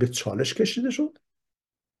اولی آمد به چالش کشیده شد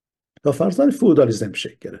و فرزن فئودالیسم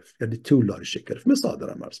شکل گرفت، یعنی طولداری شکل گرفت. مثال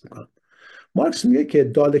دارم عرض میکنم. مارکس میگه که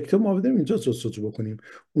دیالکتیک ما بدیم اینجا جستجو بکنیم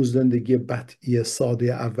اون زندگی بطئی ساده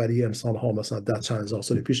اولیه انسان ها مثلا در چند هزار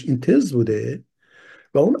سال پیش این تز بوده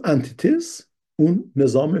و اون آنتیتز اون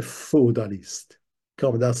نظام فئودالی است که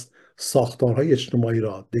آمده است ساختارهای اجتماعی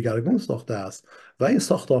را دگرگون ساخته است و این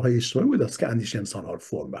ساختارهای اجتماعی بوده است که اندیشه انسان ها رو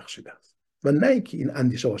فرم بخشیده است و نه اینکه این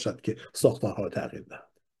اندیشه باشد که ساختارها را تغییر دهد.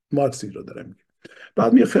 مارکس این رو داره میگه.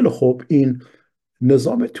 بعد میگه خیلی خوب، این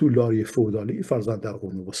نظام طولاری فئودالی فرضاً در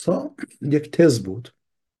قرون وسطا یک تز بود،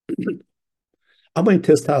 اما این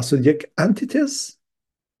تز توسط یک آنتیتز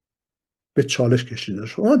به چالش کشیده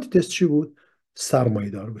شد. آنتیتز چی بود؟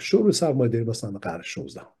 سرمایه‌دار بود. شروع سرمایه‌داری مثلا قرن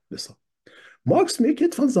 16 مثلا. مارکس میگه که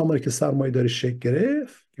اتفاقاً زمانی که سرمایه‌داری شکل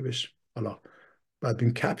گرفت که بهش حالا بعد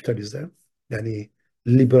بیم کپیتالیسم، یعنی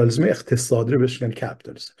لیبرالیسم اقتصادی رو بهش میگن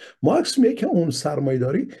کپیتالیسم. مارکس میگه که اون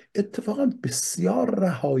سرمایه‌داری اتفاقاً بسیار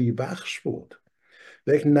رهایی بخش بود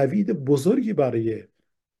و یک نوید بزرگی برای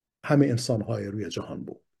همه انسان‌های روی جهان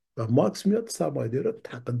بود و مارکس میاد سرمایه‌داری رو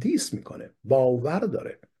تقدیس میکنه، باور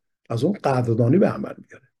داره، از اون قدردانی به عمل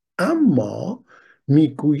میاره، اما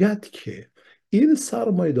میگوید که این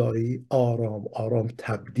سرمایه‌داری آرام آرام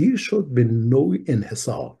تبدیل شد به نوع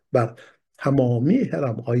انحصار بر تمامی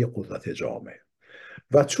هرم‌های قدرت جامعه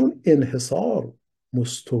و چون انحصار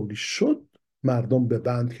مستولی شد مردم به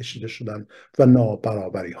بند کشیده شدن و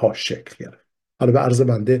نابرابری ها شکل گرفت. حالا به عرض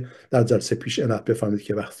بنده در جلسه پیش عنایت بفهمید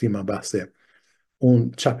که وقتی من بحث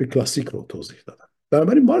اون چپ کلاسیک رو توضیح دادم،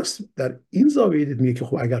 بنابراین مارکس در این زاویه دید میگه که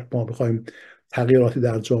خب اگر ما بخوایم تغییراتی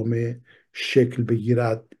در جامعه شکل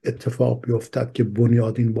بگیرد، اتفاق بیفتد که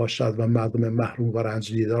بنیادین باشد و مردم محروم و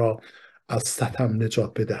رنج دیده را از ستم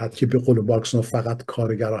نجات بدهد که به قول مارکس فقط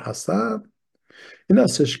کارگرها هستند، این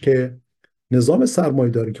هستش که نظام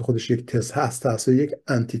سرمایه‌داری که خودش یک تز هست توسط یک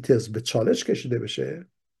آنتی تز به چالش کشیده بشه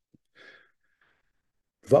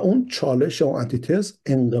و اون چالش یا آنتی تز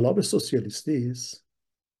انقلاب سوسیالیستی است.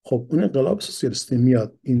 خب اون انقلاب سوسیالیستی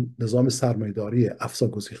میاد این نظام سرمایه‌داری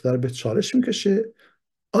افسانه‌گسیخته رو به چالش میکشه.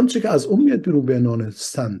 آنچه که از اون میاد بیرون به عنوان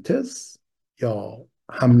سنتز یا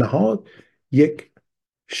همنهاد یک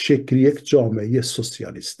شکل یک جامعه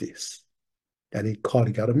سوسیالیستی است. یعنی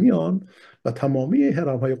کارگر میان و تمامی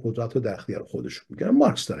هرم‌های قدرت رو در اختیار خودشون میگیرن.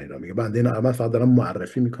 مارکس داره اینا میگه. بنده این عمل فقط دارم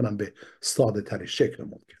معرفی میکنم به ساده ترین شکل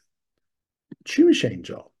ممکن. چی میشه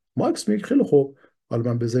اینجا؟ مارکس میگه خیلی خوب، حالا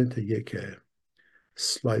من بذارید تا یک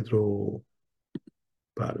سلاید رو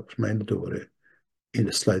من دوباره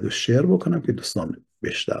این سلاید رو شیر بکنم که دوستان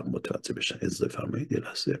بیشتر متوجه بشن. اجازه فرمایید یه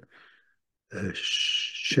لحظه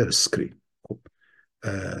شیر اسکرین. خب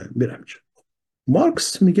میرم اینجا.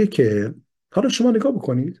 مارکس میگه که حالا شما نگاه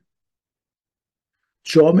بکنید،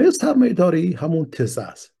 جامعه سرمایه‌داری همون تز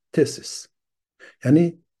است، تزیس،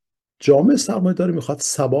 یعنی جامعه سرمایه‌داری میخواد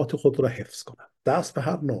ثبات خود را حفظ کند، دست به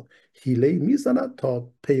هر نوع حیله‌ای میزند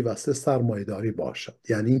تا پیوسته سرمایه‌داری باشد،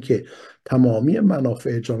 یعنی اینکه تمامی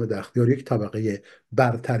منافع جامعه در اختیار یک طبقه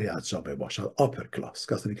برتری از جامعه باشد، آپر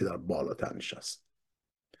کلاس، کسانی که در بالاتر نشست.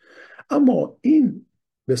 اما این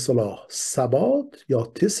به اصطلاح ثبات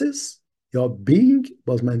یا تزیس یا بینگ،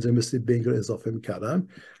 باز من اینجا مثل بینگ رو اضافه میکردم،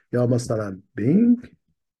 یا مثلا بینگ،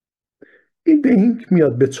 این بینگ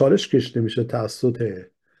میاد به چالش کشیده میشه توسط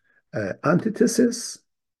آنتیتزیس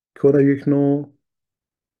که یک نوع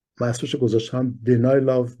اسمش گذاشتم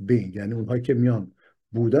denial of being، یعنی اونهایی که میان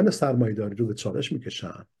بودن سرمایه‌داری رو به چالش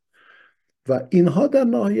میکشن و اینها در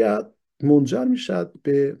نهایت منجر میشد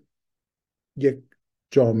به یک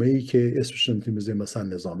جامعه‌ای که اسمش رو میتونیم مثلا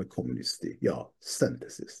نظام کمونیستی یا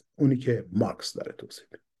سنتزیس، اونی که مارکس داره توصیف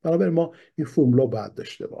میکنه. بنابراین ما این فرمولا باید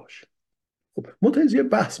داشته باشیم. خب منتهی یه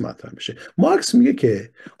بحث مطرح میشه. مارکس میگه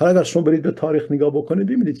که حالا اگر شما برید به تاریخ نگاه بکنید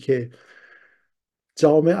ببینید که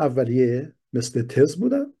جامعه اولیه مثل تز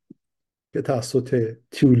بودن که توسط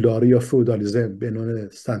تئوری یا فئودالیسم به عنوان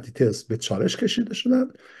سنتیتز به چالش کشیده شدن.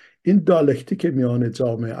 این دیالکتیک میان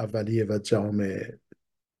جامعه اولیه و جامعه،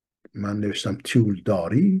 من نوشتم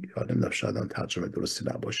تئولداری، یا نمیدونم شاید ترجمه درستی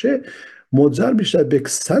نباشه، منجر میشه به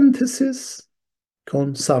سنتزیس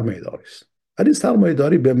کن سرمایه‌داری است. ولی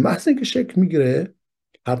سرمایه‌داری به محض اینکه شکل میگیره،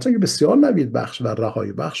 هرچند که بسیار نوید بخش و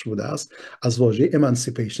رهایی بخش بوده است، از واژه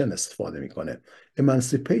emancipation استفاده میکنه.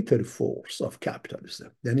 emancipatory force of capitalism،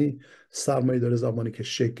 یعنی سرمایه‌داری زمانی که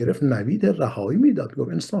شکل گرفت نوید رهایی میداد.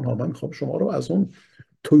 گفت انسان ها، من میخوام شما رو از اون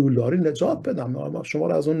تویولاری نجات بدم، شما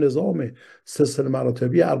رو از اون نظام سلسله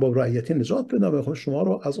مراتبی ارباب رعیتی نجات بدم، میخوام شما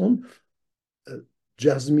رو از اون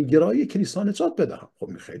جزمیگرایی کلیسا نجات بدم.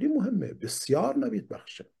 خب خیلی مهمه، بسیار نوید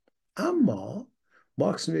بخشه. اما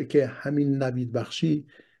مارکس میگه که همین نوید بخشی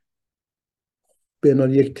به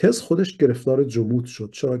عنوان یک تز خودش گرفتار جمود شد.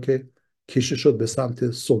 چرا که کشیده شد به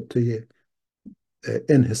سمت سلطه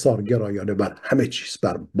انحصارگرایانه بر همه چیز،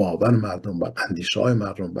 بر باور مردم، بر اندیشه های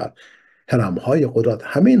مردم، بر هرم های قدرت.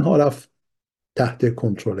 همه اینها رفت تحت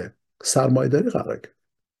کنترل سرمایه‌داری قرار گرفت.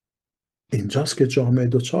 اینجاست که جامعه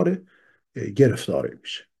دچار گرفتاری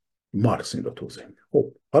میشه. مارکس این رو توضیح میده.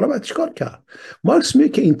 خب حالا باید چیکار کرد؟ مارکس میگه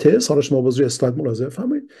که این تز، حالا شما باز روی اسلاید ملاحظه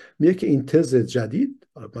بفرمایید، میگه که این تز جدید،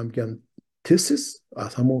 من میگم تزیس،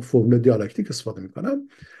 از همون فرمول دیالکتیک استفاده میکنم،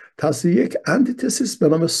 تصویر یک آنتی تزیس به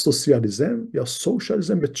نام سوسیالیسم یا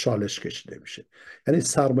سوشالیسم به چالش کشیده میشه. یعنی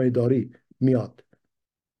سرمایه‌داری میاد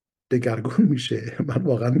دگرگون میشه. من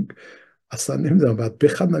واقعا اصلا نمیدونم باید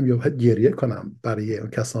بخندم یا باید گریه کنم برای اون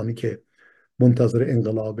کسانی که منتظر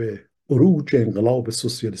انقلاب، عروج انقلاب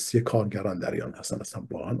سوسیالیستی کارگران در ایران هستن. اصلا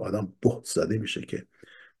واقعا آدم بهت زده میشه که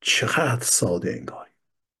چقدر ساده انگاری.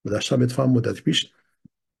 داشتم اتفاقا مدت پیش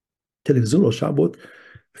تلویزیون روشن بود،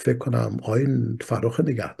 فکر کنم آقای فرخ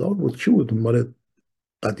نگهدار بود، کی بود، مال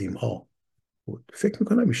قدیم ها بود، فکر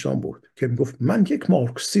میکنم ایشان بود، که میگفت من یک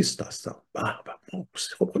مارکسیست هستم. به به،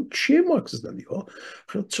 مارکسیست. خب چیه مارکسیست؟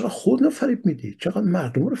 چرا خود رو فریب میدی؟ چقدر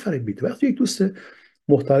مردم رو فریب میدی؟ وقتی یک دوست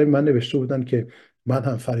محترم من نوشته بودن که من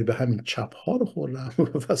هم فریب همین چپ ها رو خوردم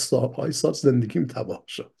و سالهای سال زندگیم تباه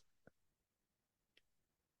شد.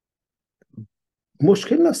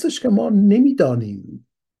 مشکل هستش که ما نمیدانیم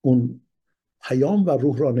اون پیام و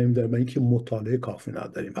روح را نمیدانیم، اینکه مطالعه کافی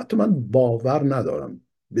نداریم. حتی من باور ندارم،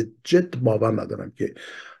 به جد باور ندارم که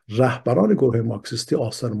رهبران گروه مارکسیستی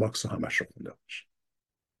آثار مارکس رو همش رو خونده باشه.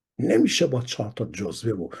 نمیشه با 4 تا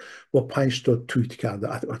جزوه و با 5 تا توییت کرده،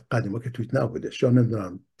 قدیما که توییت نبودش، یا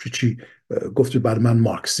نمیدونم چی گفت بر من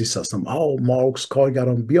مارکسیست هستم، مارکس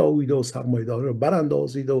کارگران بیایید و سرمایه‌داری رو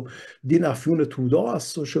براندازید و دین افیون تودا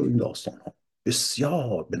است و این داستان ها.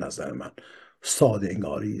 بسیار به نظر من ساده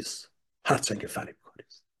انگاری است، هرچند که فریبکاری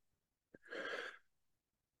است.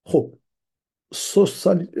 خب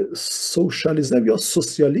سوشالیسم یا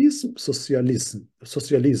سوسیالیسم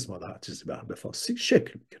حالا هر چیزی به فارسی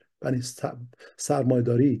شکل میگیره. یعنی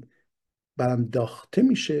سرمایه‌داری برانداخته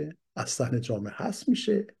میشه، از صحنه جامعه هست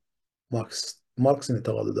میشه. مارکس این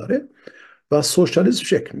اعتقاد داره و سوشالیسم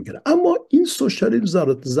شکل میگیره. اما این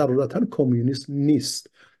سوشالیسم ضرورتا کمونیسم نیست.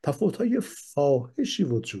 تفاوت‌های فاحشی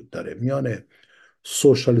وجود داره میان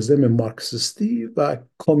سوشالیسم مارکسیستی و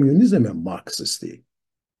کمونیسم مارکسیستی.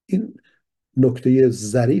 این نکته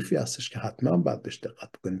ظریفی هستش که حتما باید بهش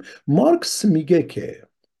دقت بکنیم. مارکس میگه که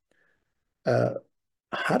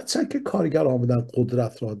هرچند که کارگران بودن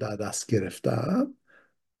قدرت را در دست گرفتن،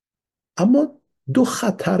 اما 2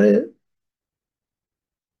 خطر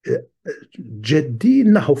جدی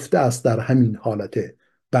نهفته است در همین حالت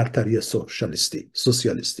برتری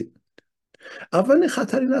سوسیالیستی. اولین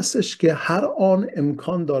خطر این استش که هر آن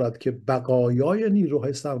امکان دارد که بقایای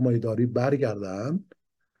نیروهای سرمایه‌داری برگردند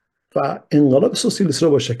و انقلاب سوسیالیستی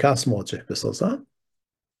را با شکست مواجه بسازند.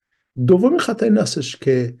 دومین خطر این استش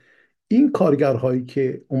که این کارگرهایی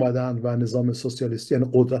که اومدن و نظام سوسیالیستی یعنی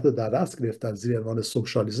قدرت در دست گرفتن زیر عنوان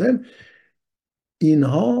سوشالیسم،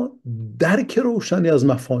 اینها درک روشنی از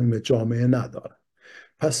مفاهیم جامعه ندارن.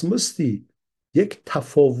 پس مستی یک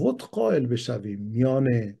تفاوت قائل بشویم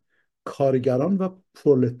میان کارگران و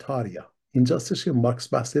پرولتاریا. اینجاستش که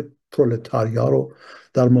مارکس بحث پرولتاریا رو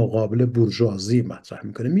در مقابل بورژوازی مطرح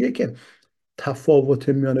میکنه. میگه که تفاوت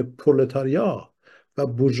میان پرولتاریا و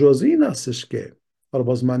بورژوازی این هستش که، حالا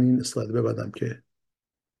باز من این اسلاید ببندم که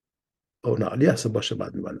اون عالی هست باشه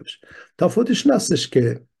بعد میبنده بشه. تفاوتش این هستش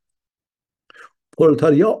که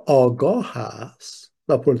پرولتاریا آگاه هست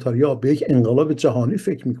و پرولتاریا به یک انقلاب جهانی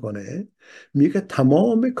فکر میکنه. میگه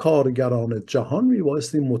تمام کارگران جهان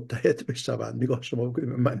میبایستی متحد بشوند. نگاه شما بکنید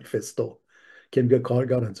به منیفستو که میگه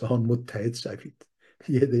کارگران جهان متحد شوید.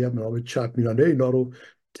 یه دیگه هم نام چپ میرانه اینا رو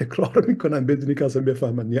تکرار میکنن بدونی که اصلا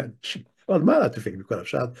بفهمن یعنی چی. ولی من حتی فکر میکنم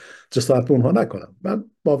شاید جسارت اونها نکنم. من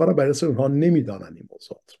باورم بر اساس اونها نمیدانن این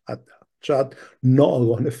موضوعات. حتی شاید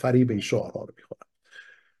ناآگاهانه فریب این شعارها رو میخورن.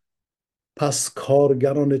 پس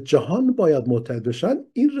کارگران جهان باید متحد بشن.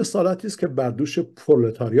 این رسالتی است که بر دوش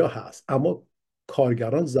پرولتاریا هست، اما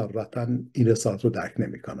کارگران ضرورتا این رسالت رو درک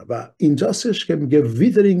نمیکنه و اینجاستش که میگه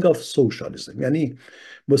ویدرینگ آف سوشالیسم، یعنی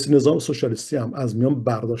مثل نظام سوشالیستی هم از میان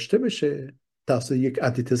برداشته بشه توسط یک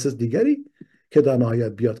آنتیتز دیگری که در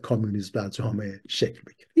نهایت بیاد کمونیسم در جامعه شکل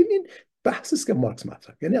بگیره. این بحثی است که مارکس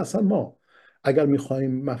مطرح. یعنی اصلا ما اگر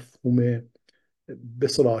میخوایم مفهوم به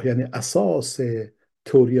اصطلاح یعنی اساس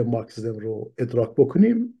تئوری مارکسیسم رو ادراک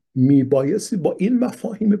بکنیم، میبایستی با این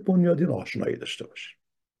مفاهیم بنیادین آشنایی داشته باشیم.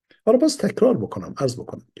 حالا باز تکرار بکنم، عرض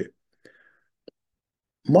بکنم که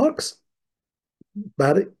مارکس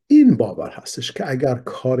بر این باور هستش که اگر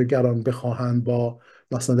کارگران بخواهند با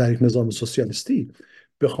مثلا در یک نظام سوسیالیستی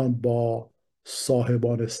بخوان با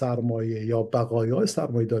صاحبان سرمایه یا بقایای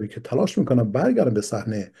سرمایه داری که تلاش میکنن برگردن به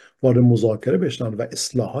صحنه وارد مذاکره بشن و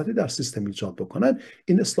اصلاحاتی در سیستم ایجاد بکنن،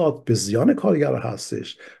 این اصلاحات به زیان کارگر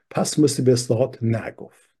هستش. پس مثل به اصلاحات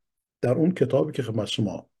نگفت. در اون کتابی که خدمت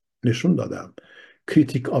شما نشون دادم،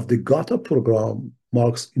 کریتیک آف دی گاتا پروگرام،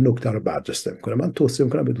 مارکس این نکته رو برجسته میکنه. من توصیه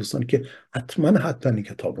میکنم به دوستان که حتما این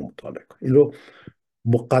کتاب رو مطالعه کنید. این رو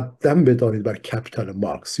مقدم بدانید بر کپیتال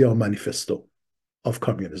مارکس یا منیفستو آف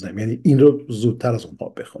کامیونیسم، یعنی این رو زودتر از اونها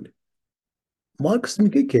بخونید. مارکس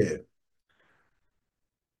میگه که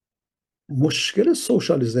مشکل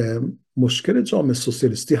سوشالیسم، مشکل جامعه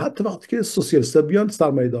سوسیالیستی، حتی وقتی که سوسیالیست‌ها بیان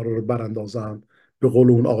سرمایه‌دارا رو براندازن، به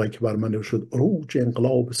قول اون آقایی که بر من شد عروج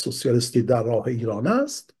انقلاب سوسیالیستی در راه ایران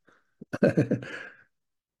است،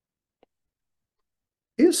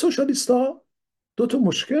 این سوشالیست‌ها دو تا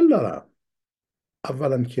مشکل دارن.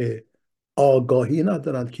 اولا که آگاهی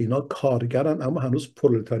ندارن که اینا کارگرن اما هنوز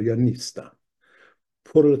پرولتاریا نیستن.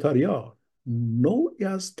 پرولتاریا نوعی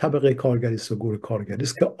از طبقه کارگری است و گروه کارگری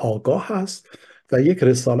است که آگاه هست و یک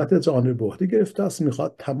رسالت جهانی به عهده گرفته است،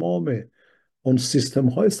 میخواد تمام اون سیستم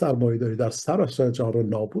های سرمایه داری در سراسر جهان رو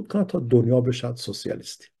نابود کنه تا دنیا بشد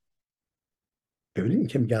سوسیالیستی. ببینید این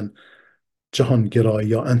که میگن جهانگرایی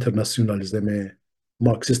یا انترناسیونالیسم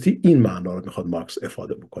مارکسیستی، این معنا رو میخواد مارکس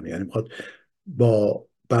افاده بکنه. یعنی میخواد با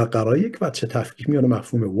برقراری یک وجه تفکیک میان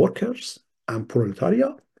مفهوم workers and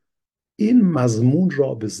proletariat این مضمون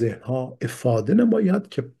را به ذهنها افاده نماید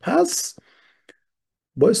که پس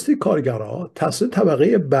بایستی کارگرها توسط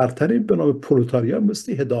طبقه برتری به نام پرولتاریا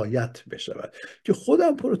بایستی هدایت بشود که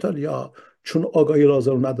خودم پرولتاریا چون آگاهی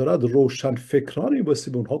لازم ندارد، روشن فکرانی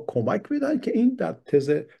بایستی به اونها کمک بدن که این در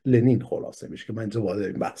تز لنین خلاصه میشه که من اینجا وارد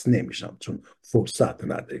این بحث نمیشم چون فرصت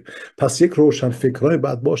نداریم. پس یک روشن فکرانی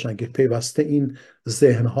باید باشن که پیوسته این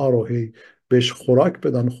ذهنها رو بهش خوراک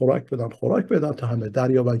بدن تا همه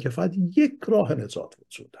دریابن که فقط یک راه نجات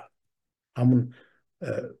وجود دارد، همون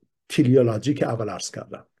تیلیولوژی که اول عرض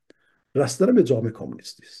کردم، رسیدن به جامعه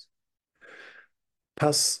کمونیستی است.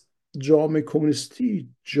 پس جامعه کمونیستی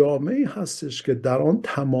جامعه هستش که در آن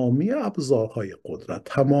تمامی ابزارهای قدرت،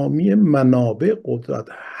 تمامی منابع قدرت،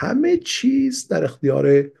 همه چیز در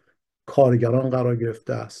اختیار کارگران قرار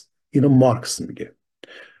گرفته است. اینو مارکس میگه.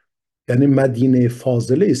 یعنی مدینه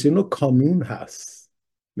فاضله است، اینو کامیون هست،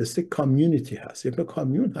 مثل کامیونیتی هست. یک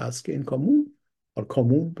کامیون هست که این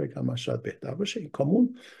کامون بگم شاید بهتر باشه، این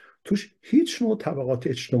کامون توش هیچ نوع طبقات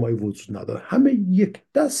اجتماعی وجود نداره، همه یک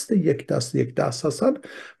دست هستن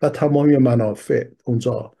و تمامی منافع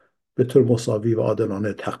اونجا به طور مساوی و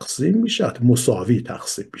عادلانه تقسیم میشه. مساوی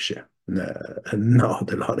تقسیم میشه، نه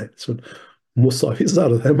عادلانه، چون مساوی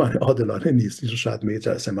ضرورت معنی عادلانه نیست. این رو شاید می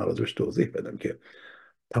جلسه من راجعش توضیح بدم که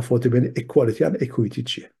تفاوت بین اکوالیتی و اکویتی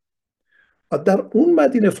چیه. و در اون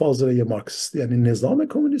مدینه فاضله مارکسیستی یعنی نظام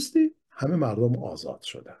کمونیستی همه مردم آزاد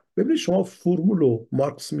شدن. ببینید شما فرمولو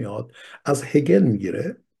مارکس میاد از هگل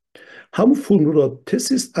میگیره، همون فرمول رو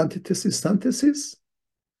تسیس، آنتی تسیس، سنتسیس،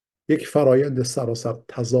 یک فرایند سراسر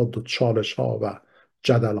تضاد و چالش ها و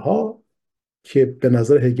جدل ها که به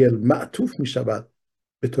نظر هگل معطوف می شود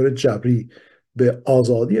به طور جبری به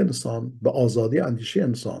آزادی انسان، به آزادی اندیشه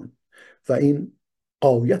انسان و این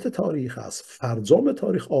غایت تاریخ است، فرجام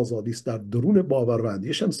تاریخ آزادی است در درون باور و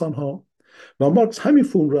اندیشه انسان ها. و مارکس همین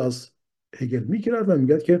فرم رو از هگل میگیرد و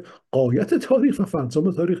میگه که غایت تاریخ و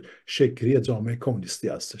فرجام تاریخ شکلی جامعه کمونیستی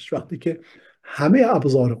هستش، وقتی که همه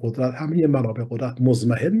ابزار قدرت، همه منابع قدرت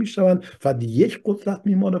مضمحل میشوند و یک قدرت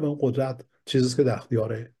میمانه و اون قدرت چیزی که در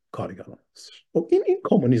اختیار کارگران هستش. این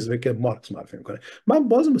کمونیسمه که مارکس معرفی میکنه. من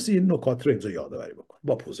باز مثل این نکات رو اینجا یادآوری بکنم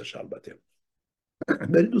با پوزش البته.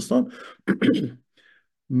 برید دوستان،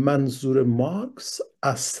 منظور مارکس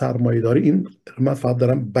از سرمایه‌داری، این من فقط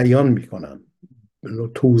دارم بیان میکنم،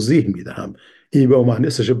 توضیح میدهم، این به معنی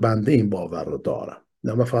نیستش بنده این باور رو دارم،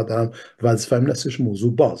 نه، من فقط دارم وظیفه‌م نیستش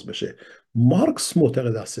موضوع باز بشه. مارکس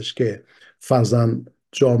معتقد استش که فرضاً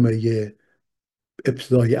جامعه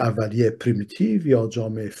ابتدایی اولیه پریمیتیو یا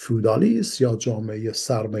جامعه فیودالیست یا جامعه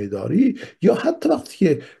سرمایه‌داری یا حتی وقتی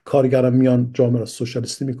که کارگران میان جامعه را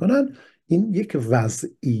سوشالیستی میکنن، این یک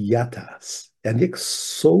وضعیت است، یعنی یک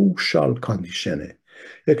سوشال کاندیشنه،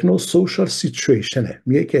 یک نوع سوشال سیچویشنه.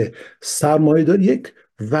 میگه که سرمایه‌داری یک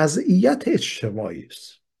وضعیت اجتماعی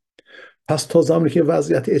است. پس تا زمانی که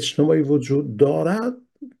وضعیت اجتماعی وجود دارد،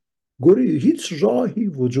 هیچ راهی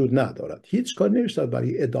وجود ندارد، هیچ کار نمیشه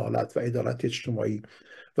برای عدالت و عدالت اجتماعی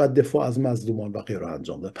و دفاع از مظلومان و غیره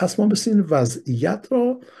انجام داد. پس ما مثل این وضعیت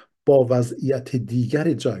را با وضعیت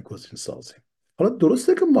دیگر جایگزین سازیم. حالا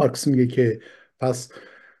درسته که مارکس میگه که پس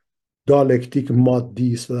دیالکتیک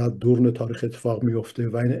مادی است و در درون تاریخ اتفاق میفته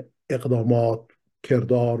و این اقدامات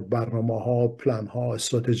کردار، برنامه‌ها، پلن‌ها،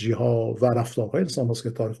 استراتژی‌ها و رفتارهای انسان هاست که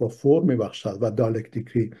تاریخ را فرم می‌بخشد و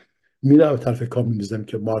دیالکتیکی میره به طرف کمونیسم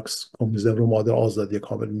که مارکس کمونیسم رو مادر آزادی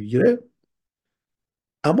کامل میگیره.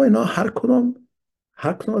 اما اینا هر کدام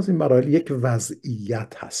از این مراحل یک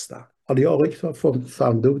وضعیت هستن. حالا یه آقایی که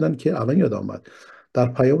فرموده بودن که الان یاد آمد،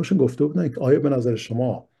 در پیامشون گفته بودن که آیا به نظر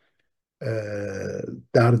شما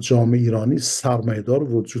در جامعه ایرانی سرمایه‌دار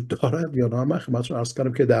وجود دارد یا نه؟ من خدمتتون عرض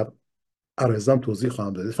کردم که در عرضم توضیح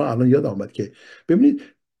خواهم داد. الان یاد آمد که ببینید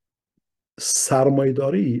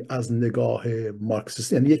سرمایه‌داری از نگاه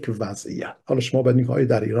مارکسیسم یعنی یک وضعیت. حالا شما باید نگاهی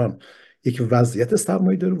در ایران یک وضعیت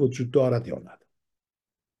سرمایه‌داری وجود دارد یا نه؟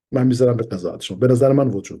 من میذارم به قضاوت شما. به نظر من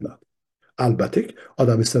وجود نداره. البته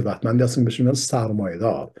آدمی ثروتمندی هستیم بهش میگن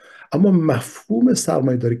سرمایه‌دار، اما مفهوم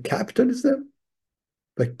سرمایه‌داری کپیتالیسم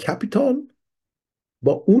و کپیتال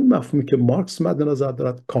با اون مفهومی که مارکس مد نظر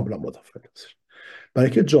دارد کاملا متفاوت است. برای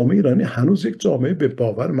اینکه جامعه ایرانی هنوز یک جامعه به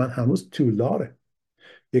باور من هنوز تولاره.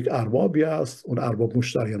 یک اربابی است، اون ارباب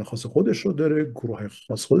مشتریان خاص خودش رو داره، گروه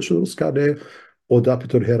خاص خودش رو درست کرده، قدرت به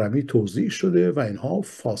طور هرمی توزیع شده و اینها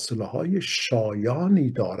فاصله های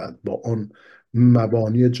شایانی دارد با اون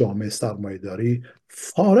مبانی جامعه سرمایه‌داری،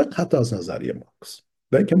 فارغ حتی از نظریه مارکس.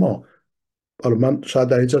 و اینکه ما، حالا من شاید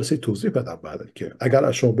در این جلسه توضیح بدم بعد که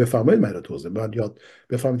اگر شما بفهمید من رو توضیح بدم، یاد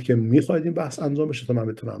بفهمید که میخواید این بحث انجام بشه تا من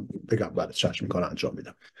بتونم بگم بعد چشم میکنه انجام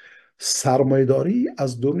میدم. سرمایه‌داری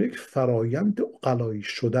از درون یک فرایند عقلایی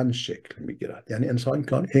شدن شکل میگیرد. یعنی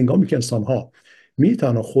هنگامی که انسان‌ها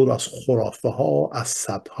میتونن خود از خرافه ها، از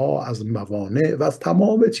سدها، از موانع و از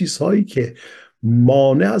تمام چیزهایی که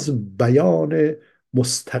مانع از بیان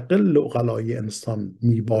مستقل عقلای انسان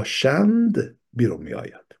میباشند بیرون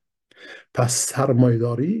میآید. پس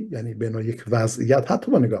سرمایه‌داری یعنی بنا یک وضعیت،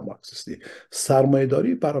 حتی با نگاه مارکسیستی،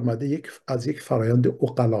 سرمایه‌داری برآمده از یک فرایند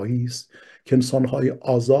عقلایی است که انسان‌های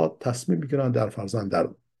آزاد تصمیم می‌گیرند در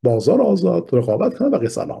بازار آزاد رقابت کنند و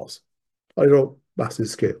قصه هاست. آیا رو بحثی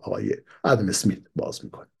است که آقای ادم اسمیت باز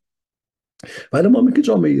میکنه. ولی ما میگیم که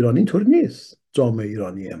جامعه ایرانی اینطور نیست. جامعه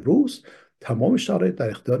ایرانی امروز تمام شرایط در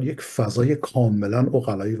اختیار یک فضای کاملا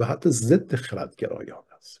عقلایی و حتی ضد خردگرایانه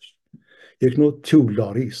هستش. یک نوع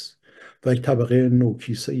تئوری است و یک طبقه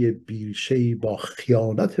نوکیسه بیریشه‌ای با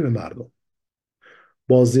خیانت به مردم،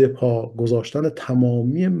 با زیر پا گذاشتن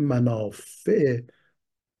تمامی منافع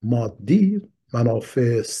مادی،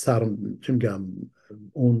 منافع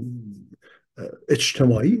اون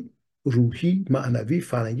اجتماعی، روحی، معنوی،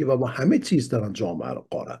 فرهنگی و با همه چیز دارن جامعه رو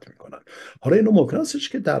غارت میکنن. حالا اینو ممکن استش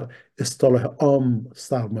که در اصطلاح عام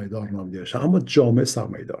سرمایه‌دار نامیده بشه، اما جامعه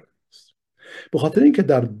سرمایه‌دار نیست. به خاطر اینکه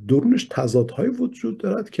در درونش تضادهای وجود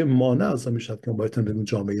دارد که مانع از آن میشد که ما باید بگیم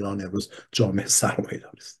جامعه ایران امروز جامعه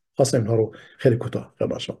سرمایه‌داری است. خواستم اینها رو خیلی کوتاه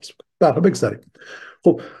خدمت شما عرض کنم. بگذاریم.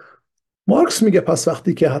 خب مارکس میگه پس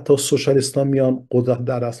وقتی که حتی سوشالیستان میان قدرت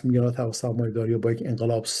در دست میگیرن و سرمایه‌داری رو با یک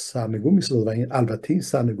انقلاب سرنگون میسازن و این البته این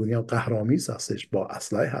سرنگونی هم قهرآمیز هستش، با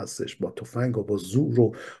اسلحه هستش، با تفنگ و با زور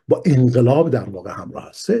و با انقلاب در واقع همراه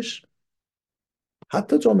هستش،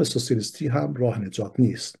 حتی جامعه سوسیالیستی هم راه نجات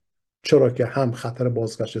نیست. چرا که هم خطر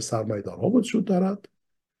بازگشت سرمایه‌دارها وجود دارد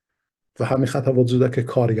و همین خطر وجود دارد که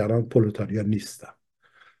کارگران پرولتاریا نیستن.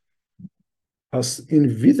 پس این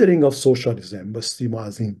ویدرینگ آف سوشالیسم بستی ما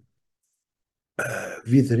از این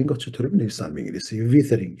ویدرینگ ها چطوری بنویسن به انگلیسی؟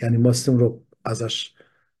 ویدرینگ یعنی ما استیم رو ازش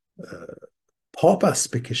پا پس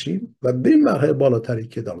بکشیم و بریم مرحله بالاتری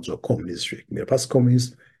که در اونجا کمونیسم شکل میگیره. پس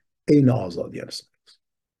کمونیسم عین آزادی است.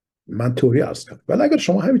 من تئوری عرض کردم، ولی اگر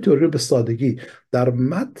شما همین تئوری رو به سادگی در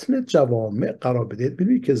متن جوامع قرار بدید،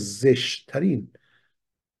 ببینید که زشترین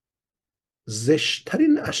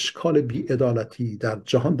اشکال بی‌عدالتی در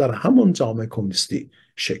جهان در همون جامعه کمونیستی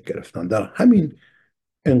شکل گرفتن. در همین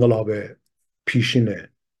انقلاب پیشین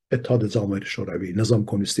اتحاد جماهیر شوروی، نظام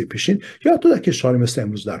کمونیستی پیشین، یا حتی در کشوری مثل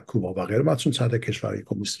امروز در کوبا و غیره. من چون چند کشورهای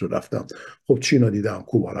کمونیستی رو رفتم، خب چین رو دیدم،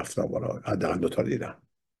 کوبا رفتم، ولی حداقل دو تا دیدم،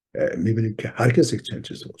 میبینیم که هر کس یک چنین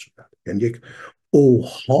چیزی وجود داره. یعنی یک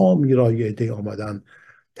اوهامی را یه عده آمدن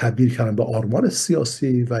تبدیل کردن به آرمان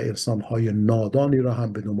سیاسی و انسان‌های نادانی را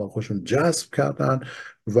هم به دنبال خودشون جذب کردن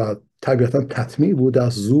و طبیعتا تطمیع بوده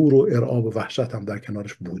از زور و ارعاب و وحشت هم در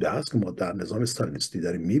کنارش بوده است که ما در نظام استالینیستی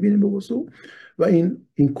داریم میبینیم به وضوح. و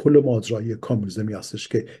این کل ماجرای کمونیسمی هستش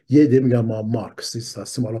که یه عده میگن ما مارکسیست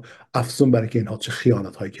هستیم، حالا افزون برای که اینها چه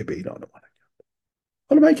خیانت هایی که به ایران ما.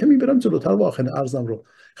 حالا من که میبرم جلوتر و آخرین عرضم رو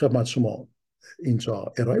خدمت شما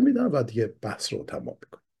اینجا ارائه میدم و دیگه بحث رو تمام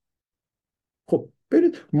میکنم. خب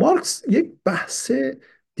ببینید مارکس یک بحث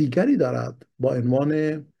دیگری دارد با عنوان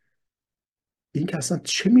این که اصلا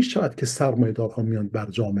چه میشود که سرمایه‌دارها میان بر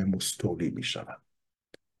جامعه مستولی میشوند.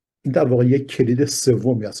 این در واقع یک کلید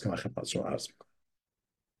سومی است که من خدمت شما عرض میکنم.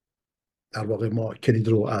 در واقع ما کلید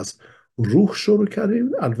رو از روح شروع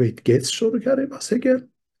کردیم، الویت گیتس شروع کردیم از هگل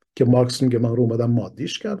که مارکس میگه من رو اومدم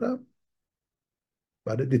مادیش کردم.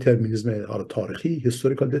 بعد دیترمینیسم تاریخی،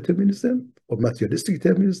 هیستوریکال دیترمینیسم و ماتریالیستیک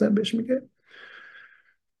دیترمینیسم بهش میگه.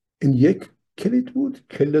 این یک کلید بود.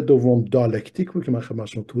 کلید دوم دیالکتیک بود که من خدمت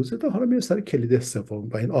شما توضیح دادم. حالا میریم سر کلید سوم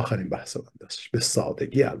و این آخرین بحث من است. به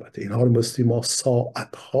سادگی البته اینها رو مستی ما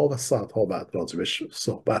ساعت‌ها و ساعت‌ها بعد راجبش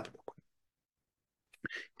صحبت بکنیم.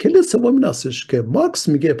 کلید سوم این استش که مارکس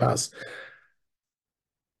میگه پس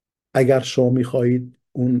اگر شما میخواهید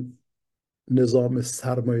اون نظام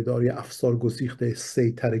سرمایه‌داری افسار گسیخته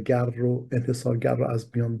سیطره‌گر رو، انحصارگر رو از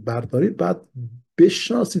میان بردارید، بعد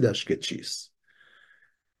بشناسیدش که چیست.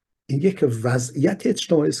 این یک وضعیت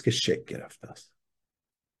اجتماعی است که شکل گرفته است.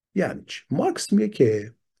 یعنی چی؟ مارکس میگه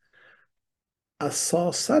که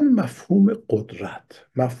اساساً مفهوم قدرت،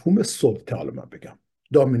 مفهوم سلطه، حالا من بگم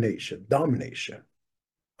دامینیشن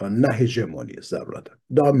نه هژمونی، ضرورت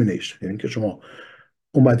دامینیشن، یعنی که شما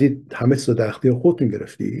اومدید همه چیز رو در اختیار خودتون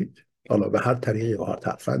گرفتید، حالا به هر طریقی یا هر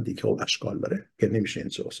ترفندی که اون اشکال داره که نمیشه این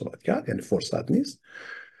چیز رو صحبت کرد، یعنی فرصت نیست.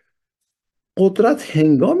 قدرت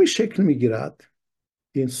هنگامی شکل میگیرد،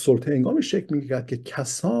 این سلطه هنگامی شکل میگیرد که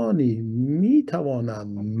کسانی میتوانند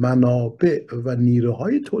منابع و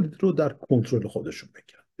نیروهای تولید رو در کنترل خودشون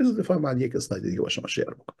بگیرن. از دفعه من یک اسلاید دیگه با شما شیر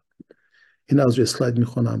بکنم. این از روی اسلاید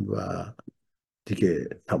میخونم و دیگه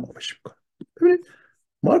تمامش میکنم. ببینید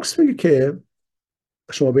مارکس میگه که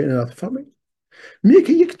شما به این نفهمید، میگه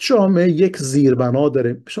که یک جامعه یک زیربنا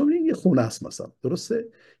داره. شما یه خونه است مثلا، درسته؟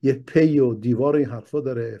 یه پی و دیوار این حرفا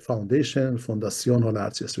داره، فاندیشن، فونداسیون، حالا هر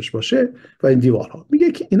چی اسمش باشه، و این دیوارها.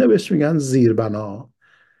 میگه که اینا بهش میگن زیربنا،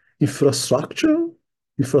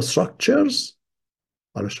 اینفراستراکچرز،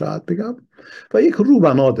 حالا شاید بگم، و یک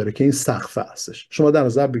روبنا داره که این سقف هستش. شما در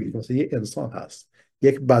نظر بگیرید مثلا یک انسان هست،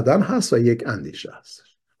 یک بدن هست و یک اندیشه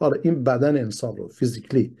هستش. حالا این بدن انسان رو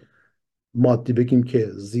فیزیکلی مادی بگیم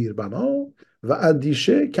که زیربنا، و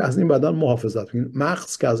اندیشه که از این بدن محافظت کنیم،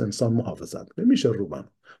 مغز که از انسان محافظت کنیم، میشه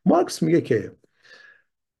روبنا. مارکس میگه که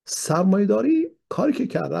سرمایه‌داری کاری که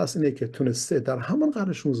کرده است اینه که تونسته در همان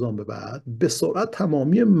قرن 16 به بعد به سرعت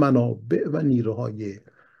تمامی منابع و نیروهای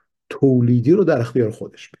تولیدی رو در اختیار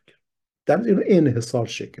خودش بگیره. در این انحصار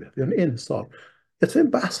شکل گرفت. یعنی انحصار اتفاقا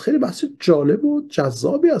بحث خیلی بحث جالب و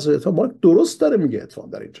جذابی از مارکس درست داره میگه. اتفاقا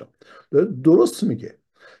در اینجا درست میگه.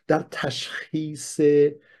 در تشخیص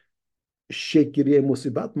شکلی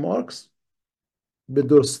مصیبت مارکس به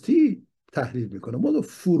درستی تحلیل میکنه. ما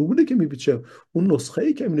فرمولی که میپیچه، اون نسخه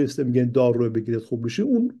ای که می‌نویسه میگن دارو رو بگیرید خوب میشه،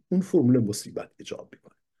 اون فرمول مصیبت ایجاد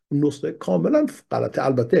میکنه. اون نسخه کاملا غلطه.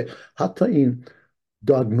 البته حتی این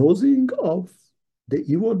diagnosing of the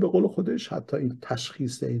evil به قول خودش، حتی این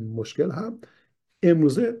تشخیص این مشکل هم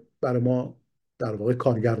امروزه برای ما در واقع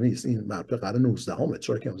کارگر نیست. این مربوط قرن 19 همه،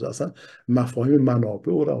 چرا که امروزه اصلا مفاهیم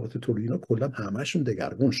منابع و روابط تولیدی اینا کلا همشون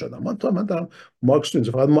دگرگون شدن. من دارم مارکس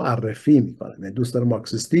اینجا فقط معرفی میکنم. یعنی دوست دارم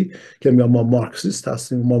مارکسیستی که میگم ما مارکسیست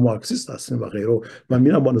هستیم و غیره، من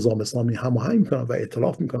میرم با نظام اسلامی هماهنگ میکنم و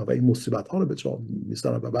ائتلاف میکنم و این مصیبت ها رو به جا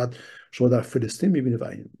میذارم. و بعد شما در فلسطین میبینید و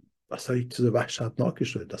این اصلا یک چیز وحشتناکی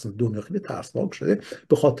شده، اصلا دنیا خیلی ترسناک شده،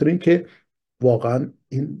 به خاطر اینکه واقعا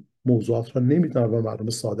این موضوعات را نمیدونن و مردم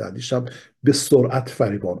ساده اندیش هم به سرعت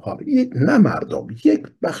فریبان ها، نه مردم، یک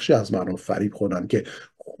بخشی از مردم فریب خوردن که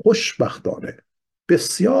خوشبختانه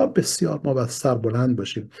بسیار بسیار ما باید سربلند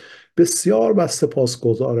باشیم، بسیار باید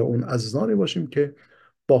سپاسگزار اون عزیزانی باشیم که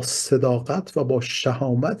با صداقت و با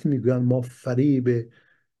شهامت میگوین ما فریب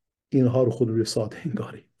اینها رو خود روی ساده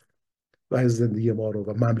انگاریم و زندگی ما رو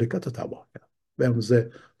و مملکت رو تباه کرد. و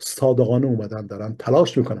امروزه صادقانه اومدن دارن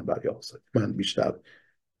تلاش میکنن برای آزادی. من بیشتر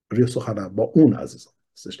روی سخنم با اون عزیزان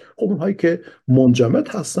هستش. خب اونهایی که منجمد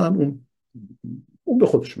هستن اون به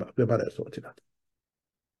خودشون، به من ارتباطی نداره.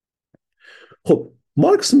 خب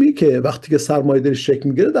مارکس میگه که وقتی که سرمایه‌داری شکل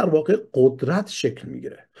میگیره در واقع قدرت شکل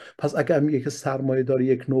میگیره. پس اگر میگه که سرمایه‌داری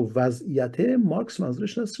یک نوع وضعیته، مارکس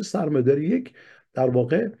منظورش اینه که سرمایه‌داری یک در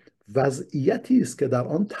واقع وضعیتی است که در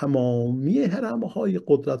آن تمامی هرم‌های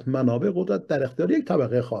قدرت، منابع قدرت در اختیار یک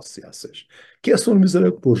طبقه خاصی هستش که اسم میذاره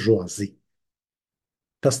بورژوازی.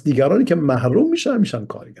 پس دیگرانی که محروم میشن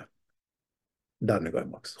کارگر در نگاه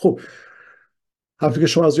مارکس. خب همونطور که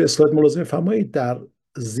شما از روی اسلاید ملاحظه می‌فرمایید، در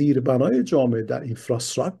زیربنای جامعه، در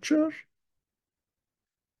اینفراستراکچر،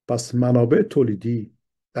 پس منابع تولیدی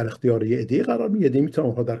در اختیار یه عده‌ای قرار میگیره، عده‌ای میتونن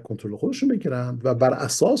اونها در کنترل خودشون بگیرن و بر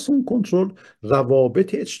اساس اون کنترل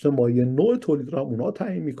روابط اجتماعی نوع تولید رو هم اونها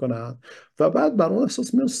تعیین میکنن و بعد بر اون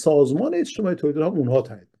اساس میان سازمان اجتماعی تولید رو هم اونها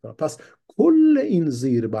تعیین میکنن. پس کل این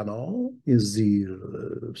زیربنا، این زیر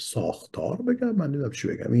ساختار بگم، من نمیدونم چی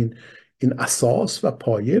بگم، این اساس و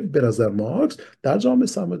پایه به نظر مارکس در جامعه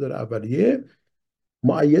سرمایه‌داری اولیه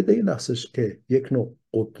مؤید این هستش که یک نوع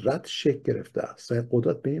قدرت شکل گرفته است و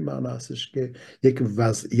قدرت به این معنا هستش که یک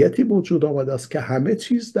وضعیتی وجود آمده است که همه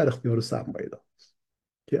چیز در اختیار سرمایه‌دار است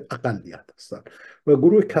که اقلیت هستند و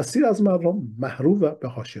گروه کثیر از مردم محروم و به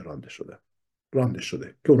حاشیه رانده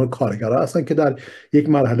شده که اونا کارگرها هستن که در یک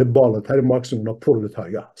مرحله بالاتر مارکس اونا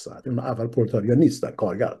پرولتاریا هستن. اونا اول پرولتاریا نیستن،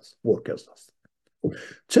 کارگر هستن، ورکرز هستن.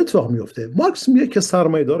 چه اتفاق میفته؟ مارکس میگه که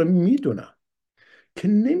سرمایه‌دار میدونن که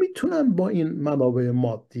نمیتونن با این منابع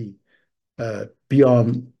مادی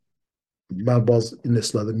بیان. من باز این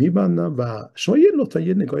اسلاید میبندم و شما لطفا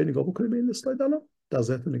یه نگاه بکنید به این اسلاید. الان در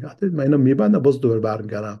ذهنتون نگه دارید. من اینو میبندم، باز دوباره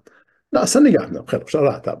برمیگردم. نه اصلا نگه میدم. خیلی خوب،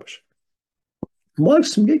 راحت‌تر باشه.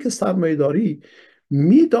 مارکس میگه که سرمایه‌داری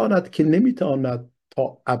میداند که نمیتواند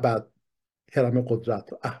تا ابد هرم قدرت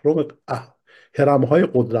هرم‌های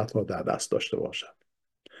قدرت را در دست داشته باشد.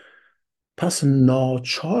 پس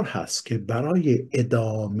ناچار هست که برای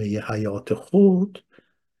ادامه حیات خود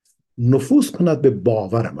نفوذ کند به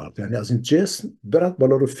باور مردم، یعنی از این جسم برد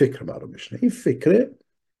بالا رو فکر مردم بشنه. این فکره،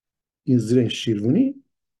 این زیر این شیروانی،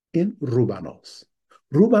 این روبناست.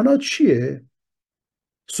 روبنا چیه؟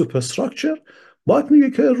 سوپرستراکچر. باید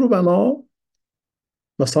میگه که روبنا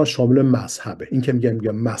مثلا شامل مذهبه. این که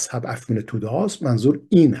میگه مذهب افیون توده هاست، منظور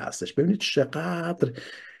این هستش. ببینید چقدر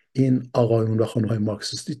این آقایون و خانم‌های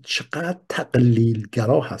مارکسیستی چقدر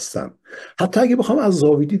تقلیلگرا هستن. حتی اگه بخوام از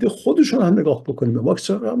زاویه دید خودشون هم نگاه بکنیم به مارکس،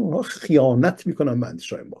 چقدر اونها خیانت میکنن به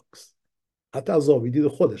اندیشه‌های مارکس. حتی از زاویه دید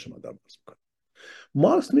خودشون آدم میکنن.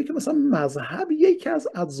 مارکس میگه که مثلا مذهب یکی از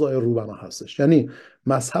اجزای روبنا هستش. یعنی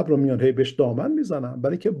مذهب رو میان هی بهش دامن میزنن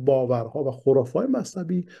برای که باورها و خرافات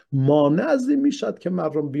مذهبی مانع از این میشد که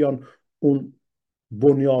مردم بیان اون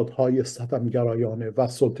بنیادهای ستمگرایانه و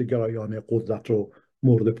سلطه‌گرایانه قدرت رو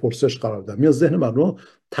مورد پرسش قرار بدن. میان ذهن مردم رو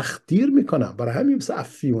تخدیر میکنن. برای همین مثل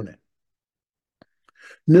افیونه.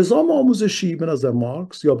 نظام آموزشی به نظر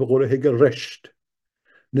مارکس، یا به قول هگل رشت،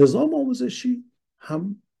 نظام آموزشی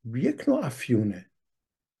هم یک نوع افیونه.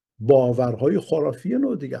 باورهای خرافی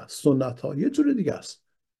نوع دیگه است، سنت ها یه جور دیگه است.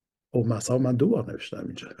 و مثلا من 2 بار نوشتم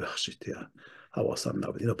اینجا، بخشید حواسم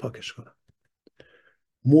نبود اینو پاکش کنم.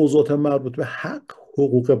 موضوعات مربوط به حق،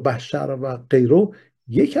 حقوق بشر و غیره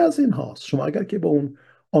یکی از این هاست. شما اگر که با اون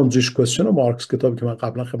آنجیش کوئسچن مارکس، کتابی که من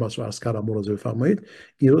قبلا خدمتتون عرض کردم، مراجعه بفرمایید،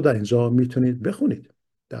 این رو در اینجا میتونید بخونید.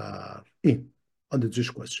 در این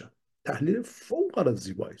آنجیش کوئسچن تحلیل فوق العاده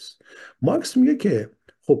زیبایی است. مارکس میگه که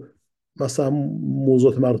خب مثلا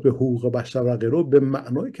موضوعات مربوط به حقوق بشر و غیره به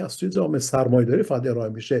معنای که از توی جامعه سرمایه‌داری فقط ارائه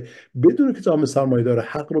میشه، بدون که جامعه سرمایه‌دار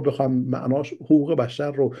حق رو بخوام معناش حقوق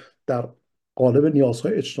بشر رو در قالب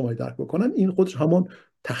نیازهای اجتماعی درک بکنن، این خودش همون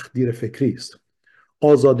تخدیر فکری است.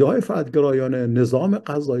 آزادی‌های فردگرایانه، نظام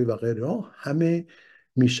قضایی و غیره همه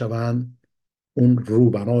میشوند اون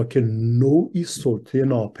روبنا که نوعی سلطه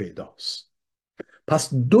ناپیداست.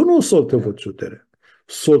 پس 2 نوع سلطه وجود داره.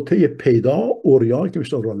 سلطه پیدا، اوریان که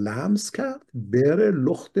میشه رو لمس کرد، بره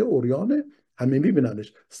لخت اوریانه، همه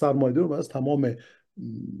میبیننش. سرمایه‌دار رو از تمام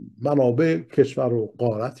منابع کشور رو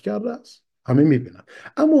غارت کرده است، همه میبینن.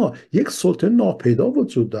 اما یک سلطه ناپیدا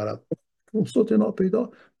وجود دارد. اون سلطه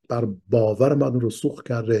ناپیدا بر باور مردم رسوخ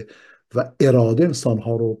کرده و اراده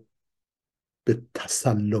انسانها رو به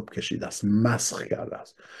تسلب کشیده است، مسخ کرده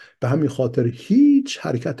است. به همین خاطر هیچ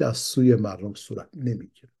حرکت از سوی مردم صورت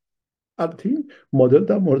نمیگیره. البته این مدل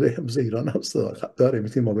در مورد حمزه ایران هم صداقت داره،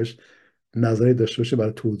 میتونیم ما بهش نظری داشته باشیم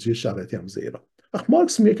برای توجیه شرایط حمزه ایران.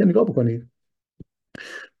 مارکس میگه که نگاه بکنید،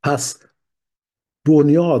 پس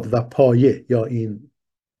بنیاد و پایه یا این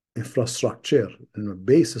انفراستراکچر،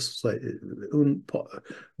 بیس، اون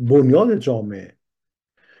بنیاد جامعه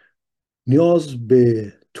نیاز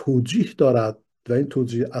به توجیه دارد و این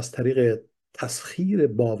توجیه از طریق تسخیر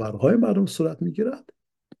باورهای مردم صورت میگیرد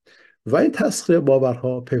و این تسخیر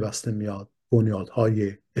باورها پیوسته میاد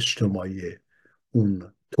بنیادهای اجتماعی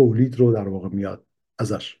اون تولید رو در واقع میاد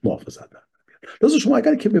ازش محافظت میاد. لذا شما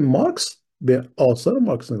اگر که به مارکس، به آثار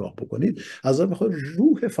مارکس نگاه بکنید، از بخواید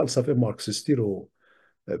روح فلسفه مارکسیستی رو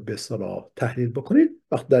به اصطلاح تحلیل بکنید،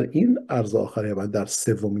 وقت در این عرض آخره و در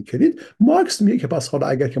سومین کلید مارکس میگه که پس حالا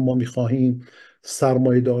اگر که ما میخواهیم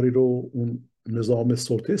سرمایه‌داری رو، اون نظام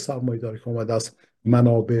سلطه سرمایه‌داری که اومده از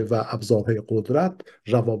منابع و ابزارهای قدرت،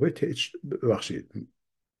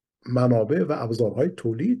 منابع و ابزارهای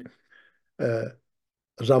تولید،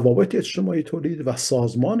 روابط اجتماعی تولید و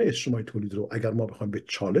سازمان اجتماعی تولید رو اگر ما بخوایم به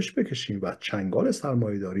چالش بکشیم و چنگال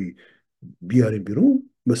سرمایه‌داری بیاریم بیرون،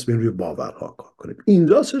 مثل روی باورها کار کنیم.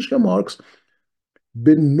 اینجاستش که مارکس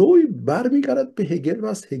به نوعی برمیگردد به هگل و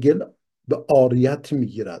از هگل به آریت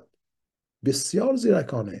میگیرد. بسیار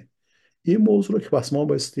زیرکانه این موضوع رو که بس ما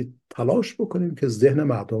بایستی تلاش بکنیم که ذهن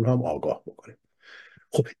مردم رو هم آگاه بکنیم.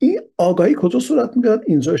 خب این آگاهی کجا صورت میگیرد؟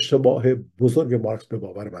 اینجا اشتباه بزرگ مارکس به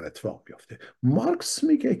باور من اتفاق میفته. مارکس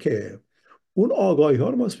میگه که اون آگاهی ها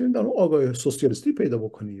رو ما در اون آگاهی سوسیالیستی پیدا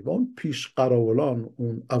بکنی و اون پیش قراولان،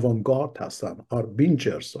 اون اوانگارد هستن،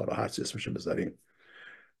 هاربینجرز، هر چیز اسمش بذاریم،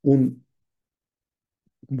 اون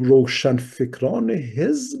روشن فکران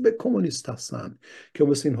حزب کمونیست هستن که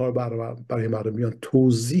مثل اینها رو برای مردم میان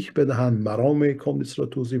توضیح بدهن، مرام کمونیست رو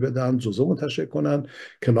توضیح بدهن، جزء منتشر کنن،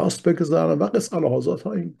 کلاس بگذارن و قص الهازات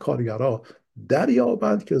ها این کارگرها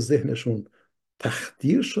دریابند که ذهنشون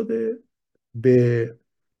تخدیر شده، به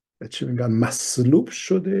چی میگن مصلوب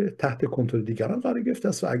شده، تحت کنترل دیگران قرار گرفته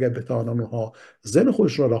است و اگر بتوانن اونها ذهن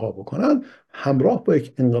خودشون رو رها بکنن، همراه با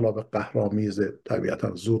یک انقلاب قهرآمیز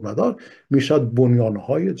طبیعتا زورمدار، میشد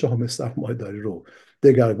بنیانهای جامعه سرمایه‌داری رو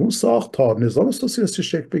دگرگون ساخت تا نظام سوسیالیستی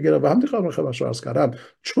شکل بگیره. و همونطور قبلا خدمتتون عرض کردم،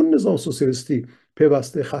 چون نظام سوسیالیستی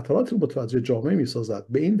پیوسته خطرات متوجه جامعه میسازد،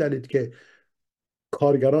 به این دلیل که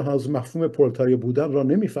کارگران از مفهوم پرولتاری بودن را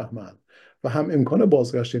نمیفهمند و هم امکان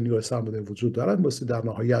بازگشت نیروی سرمایه‌داری وجود دارد، بایستی در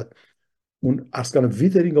نهایت اون اصلا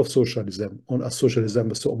ویدرینگ آف سوشالیسم، اون از سوشالیسم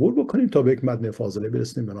به عبور بکنیم تا به یک متن فاضله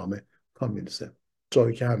برسیم به نام کامونیسم،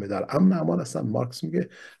 جایی که همه در امن امان هستن. مارکس میگه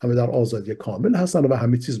همه در آزادی کامل هستن و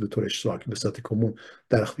همه چیز به طور اشتراکی به صورت کمون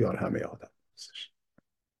در اختیار همه آدم هستش.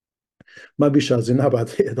 من بیش از این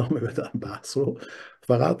نباید ادامه بدم بحث رو،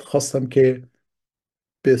 فقط خواستم که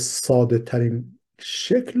به ساده ترین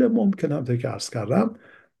شکل ممکن، همونطور که عرض کردم،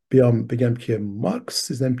 بیام بگم که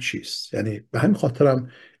مارکسیسم چیست. یعنی به همین خاطرم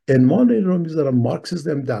عنوان این رو میذارم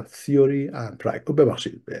مارکسیسم در تئوری اند پرکتیس،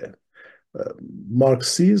 ببخشید به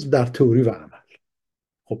مارکسیسم در تئوری و عمل.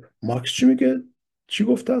 خب مارکس چی میگه؟ چی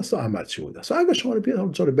گفته است و عمل چی بوده است؟ اگر شما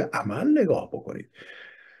رو به عمل نگاه بکنید،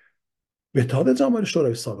 به اتحاد جماهیر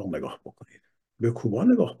شوروی سابق نگاه بکنید، به کوبا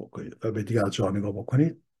نگاه بکنید و به دیگر جاها نگاه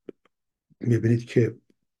بکنید، میبینید که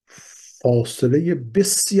فاصله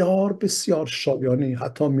بسیار بسیار شایانی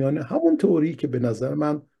حتی میان همون تئوری که به نظر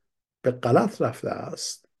من به غلط رفته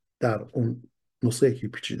است در اون نسخه که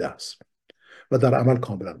پیچیده است و در عمل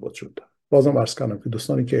کاملا وجود دارد. بازم عرض کردم که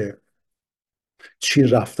دوستانی که چین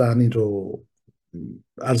رفتن این رو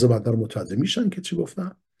عرض بنده رو متوجه میشن که چی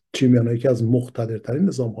گفتن. چینیان یکی از مقتدرترین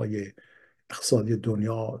نظام های اقتصادی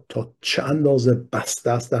دنیا تا چه اندازه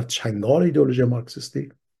بسته است در چنگال ایدئولوژی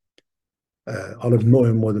مارکسیستی، حالا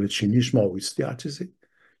نوع مدل چینیش، ماویستی، هر چیزی.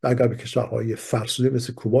 و اگر به کشورهای فرسوده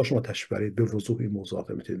مثل کوبا شما تشریف برید، به وضوح این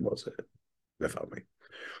موضوعات میتونید واضح بفرمایید.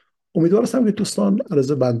 امیدوار هستم که دوستان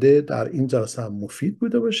عرض بنده در این جلسه هم مفید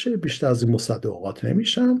بوده باشه. بیشتر از این مصدق اوقات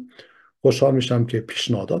نمیشم. خوشحال میشم که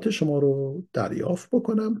پیشنهادات شما رو دریافت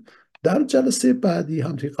بکنم. در جلسه بعدی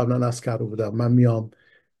هم که قبلا عرض کرده بودم، من میام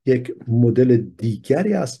یک مدل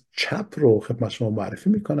دیگری از چپ رو خدمت شما معرفی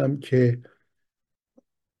میکنم که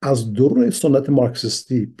از درون سنت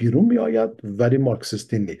مارکسیستی بیرون می آید ولی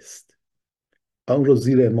مارکسیستی نیست. اون رو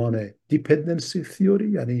زیر عنوان دیپندنسی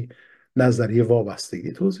تئوری، یعنی نظریه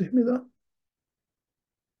وابستگی، توضیح میدم.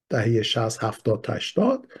 دهه 60 70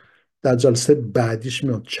 80. در جلسه بعدیش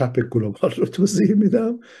میام چپ گلوبال رو توضیح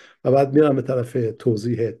میدم و بعد میرم به طرف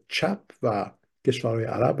توضیح چپ و کشورهای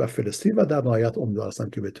عرب و فلسطین و در نهایت امیدوار هستم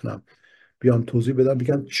که بتونم بیام توضیح بدم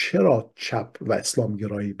بگم چرا چپ و اسلام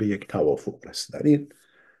گرایی به یک توافق رسیدن. این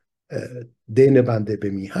دین بنده به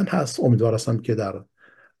میهن هست. امیدوار هستم که در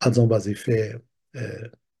از آن وظیفه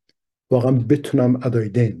واقعا بتونم ادای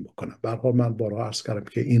دین بکنم. به هر حال من بارها عرض کردم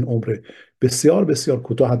که این عمر بسیار بسیار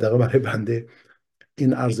کوتاه حداقل برای بنده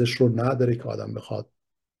این ارزش رو نداره که آدم بخواد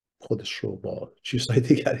خودش رو با چیزهای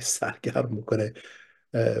دیگری سرگرم بکنه.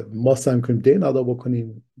 ما سعی می‌کنیم دین ادا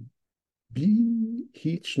بکنیم بی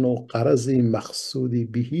هیچ نوع غرضی، مقصودی،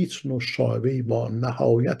 بی هیچ نوع شایبه‌ای، با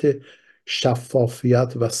نهایت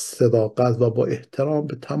شفافیت و صداقت و با احترام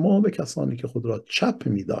به تمام کسانی که خود را چپ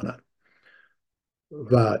می‌دانند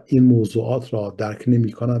و این موضوعات را درک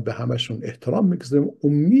نمی‌کنند، به همشون احترام می‌گذاریم.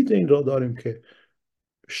 امید این را داریم که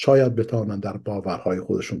شاید بتوانند در باورهای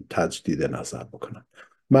خودشون تجدید نظر بکنند.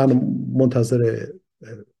 من منتظر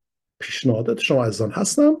پیشنهادات شما عزیزان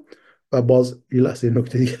هستم. و باز این لحظه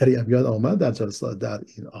نکته دیگری هم یاد آمد در جلسه، در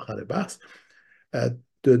این آخر بحث،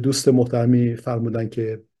 دوست محترمی فرمودن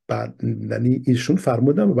که بعد، یعنی ایشون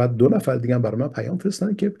فرمودن و بعد 2 نفر دیگه هم برای من پیام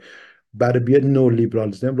فرستادن که برای بیا نو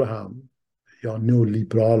لیبرالیسم رو هم یا نو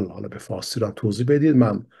لیبرال، حالا به فارسی، را توضیح بدید.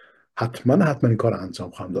 من حتما این کار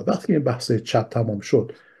انجام خواهم داد. وقتی این بحث چپ تمام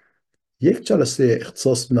شد، یک جلسه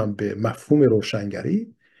اختصاص میدم به مفهوم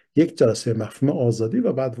روشنگری، یک جلسه مفهوم آزادی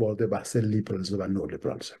و بعد وارد بحث لیبرالیسم و نو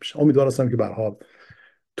لیبرالیسم بشم. امیدوار هستم که به هر حال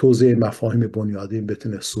توضیح مفاهیم بنیادی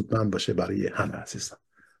بتونه سودمند باشه برای همه عزیزان.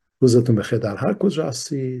 روزتون بخیر در هر کجا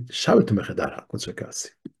هستید، شبتون بخیر در هر کجا که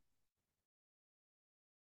هستید.